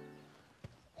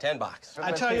 $10.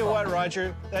 I tell you what,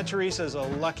 Roger, that Teresa's a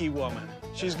lucky woman.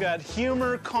 She's got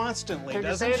humor constantly, Could you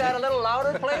doesn't say she? that a little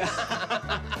louder, please?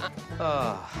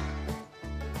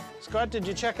 Scott, did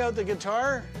you check out the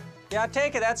guitar? Yeah,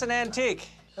 take it. That's an antique.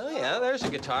 Oh, yeah, there's a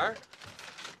guitar.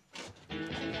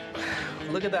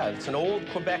 Look at that. It's an old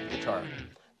Quebec guitar.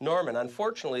 Norman,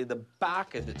 unfortunately, the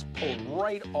back of it's pulled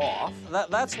right off.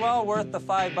 That's well worth the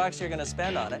 $5 you're gonna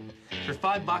spend on it. For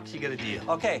 $5, you get a deal.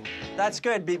 Okay, that's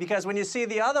good, because when you see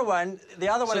the other one is...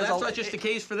 So that's not just the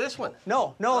case for this one?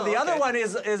 No, the other one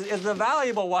is the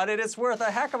valuable one, and it's worth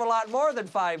a heck of a lot more than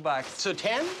 $5. So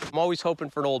 10? I'm always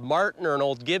hoping for an old Martin or an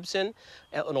old Gibson,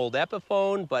 an old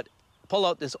Epiphone, but pull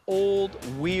out this old,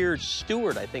 weird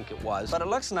Stewart, I think it was. But it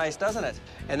looks nice, doesn't it?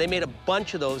 And they made a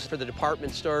bunch of those for the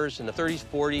department stores in the 30s,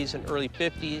 40s, and early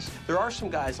 50s. There are some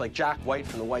guys like Jack White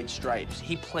from the White Stripes.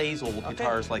 He plays old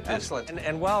guitars like this. Excellent,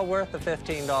 and well worth the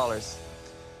 $15.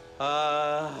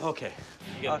 Okay.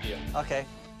 You get a deal. Okay.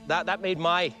 That made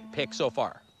my pick so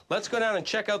far. Let's go down and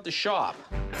check out the shop.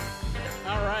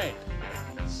 All right.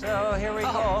 So here we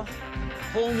go.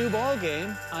 Whole new ball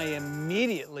game. I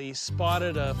immediately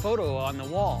spotted a photo on the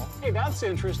wall. Hey, that's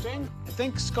interesting. I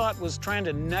think Scott was trying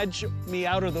to nudge me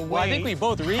out of the way. Well, I think we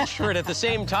both reached for it at the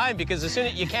same time, because as soon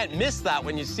as you can't miss that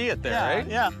when you see it there, right?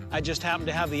 Yeah. I just happened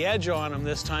to have the edge on him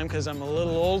this time because I'm a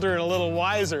little older and a little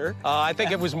wiser. I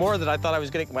think it was more that I thought I was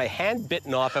going to get my hand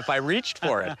bitten off if I reached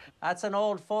for it. That's an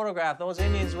old photograph. Those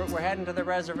Indians were heading to the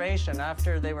reservation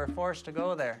after they were forced to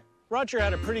go there. Roger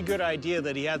had a pretty good idea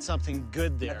that he had something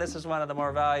good there. This is one of the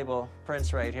more valuable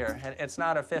prints right here. And it's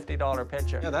not a $50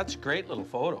 picture. Yeah, that's a great little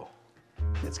photo.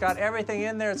 It's got everything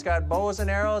in there. It's got bows and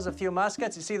arrows, a few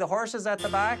muskets. You see the horses at the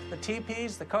back, the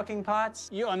teepees, the cooking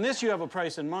pots. On this, you have a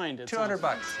price in mind. It's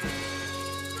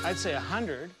 $200. I'd say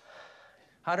 100.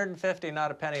 150,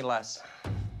 not a penny less.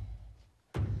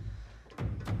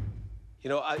 You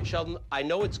know, Sheldon, I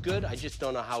know it's good. I just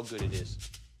don't know how good it is.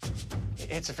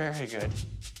 It's very good.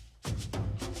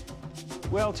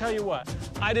 Well, tell you what,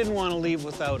 I didn't want to leave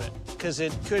without it, because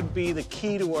it could be the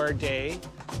key to our day.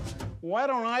 Why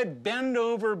don't I bend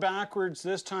over backwards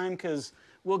this time, because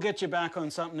we'll get you back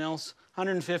on something else.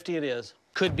 150 it is.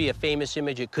 Could be a famous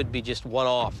image. It could be just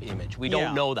one-off image. We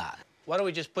don't know that. Why don't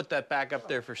we just put that back up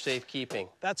there for safekeeping?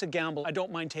 That's a gamble. I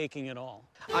don't mind taking it all.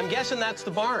 I'm guessing that's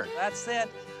the barn. That's it.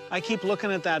 I keep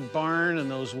looking at that barn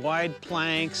and those wide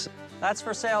planks. That's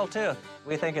for sale, too.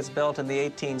 We think it's built in the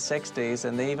 1860s,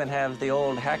 and they even have the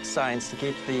old hex signs to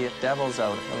keep the devils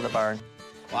out of the barn.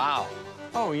 Wow.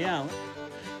 Oh, yeah.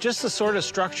 Just the sort of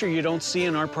structure you don't see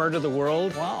in our part of the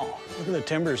world. Wow, look at the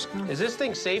timbers. Is this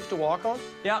thing safe to walk on?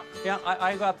 Yeah,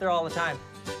 I go up there all the time.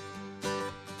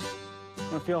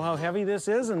 Want to feel how heavy this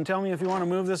is and tell me if you want to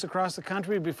move this across the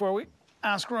country before we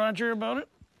ask Roger about it?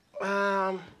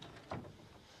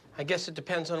 I guess it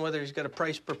depends on whether he's got a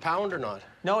price per pound or not.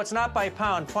 No, it's not by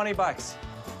pound, $20.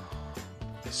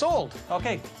 Sold.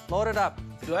 Okay, load it up.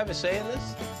 Do I have a say in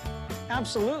this?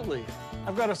 Absolutely.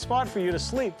 I've got a spot for you to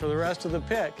sleep for the rest of the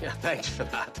pick. Yeah, thanks for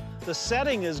that. The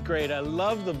setting is great. I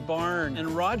love the barn, and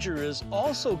Roger is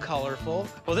also colorful.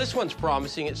 Well, this one's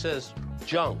promising. It says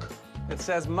junk. It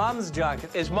says Mum's Junk.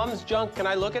 Is Mum's Junk? Can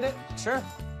I look at it? Sure.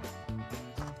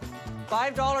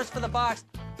 $5 for the box.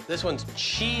 This one's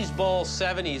Cheese Ball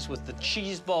 70s with the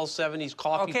Cheese Ball 70s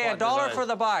coffee pot $1 design. for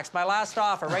the box. My last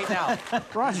offer right now.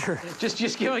 Roger. Just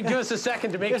give us a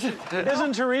second to make sure.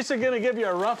 Isn't Teresa going to give you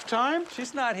a rough time?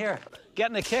 She's not here.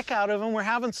 Getting a kick out of him. We're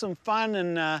having some fun,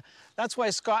 and that's why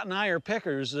Scott and I are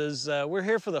pickers, is we're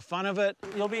here for the fun of it.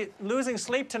 You'll be losing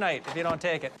sleep tonight if you don't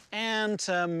take it. And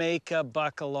to make a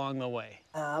buck along the way.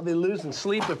 I'll be losing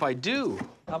sleep if I do.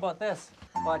 How about this?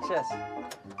 Watch this.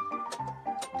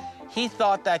 He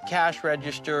thought that cash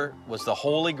register was the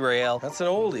holy grail. That's an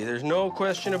oldie. There's no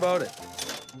question about it.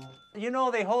 You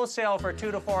know they wholesale for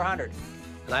 $200 to $400.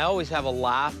 And I always have a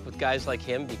laugh with guys like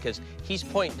him because he's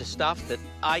pointing to stuff that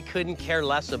I couldn't care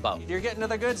less about. You're getting to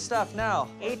the good stuff now.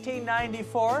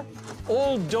 1894.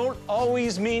 Old don't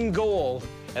always mean gold.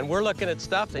 And we're looking at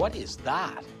stuff that, what is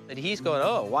that? That he's going,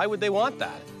 oh, why would they want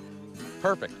that?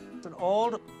 Perfect. It's an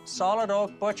old solid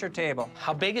oak butcher table.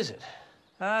 How big is it?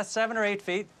 7 or 8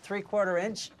 feet, 3/4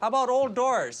 inch. How about old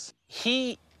doors?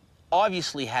 He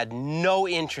obviously had no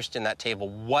interest in that table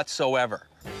whatsoever.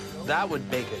 That would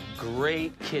make a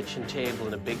great kitchen table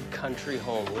in a big country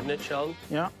home, wouldn't it, Sheldon?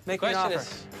 Yeah. Make me an offer.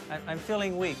 I'm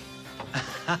feeling weak.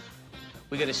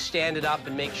 We got to stand it up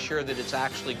and make sure that it's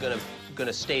actually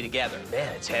gonna stay together.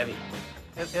 Man, it's heavy.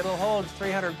 It'll hold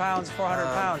 300 pounds, 400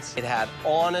 pounds. It had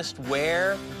honest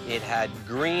wear. It had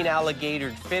green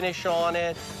alligatored finish on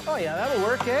it. Oh, yeah, that'll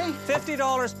work, eh?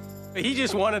 $50. He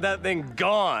just wanted that thing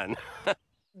gone.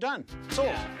 Done. Sold.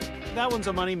 Yeah. That one's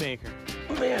a moneymaker.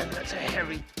 Man, that's a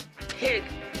heavy pig.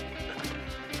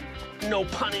 No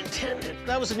pun intended.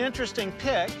 That was an interesting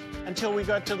pick until we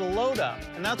got to the load up,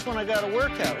 and that's when I got a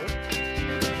workout.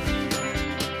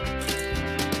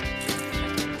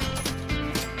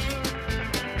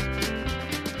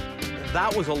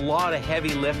 That was a lot of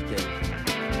heavy lifting.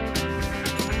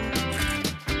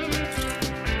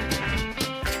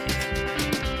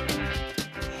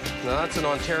 Now that's an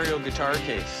Ontario guitar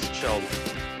case, Sheldon.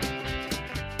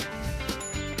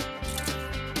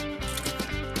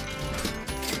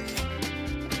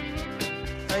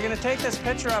 Are you going to take this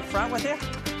picture up front with you?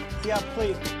 Yeah,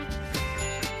 please.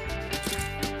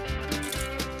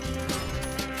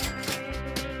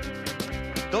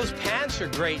 Those pants are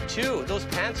great, too. Those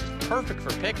pants are perfect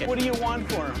for picking. What do you want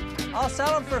for them? I'll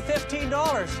sell them for $15.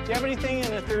 Do you have anything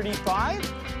in a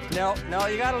 35? No,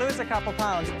 you got to lose a couple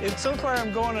pounds. So far,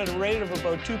 I'm going at a rate of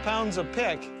about 2 pounds a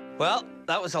pick. Well,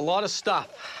 that was a lot of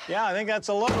stuff. Yeah, I think that's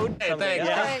a load. Hey, thanks.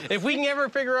 Yeah. If we can ever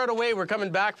figure out a way, we're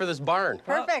coming back for this barn.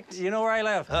 Perfect. You know where I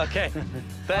live. Okay.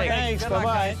 Thanks. Thanks. Good luck,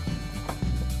 Bye-bye. guys.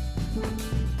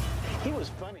 He was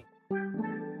funny.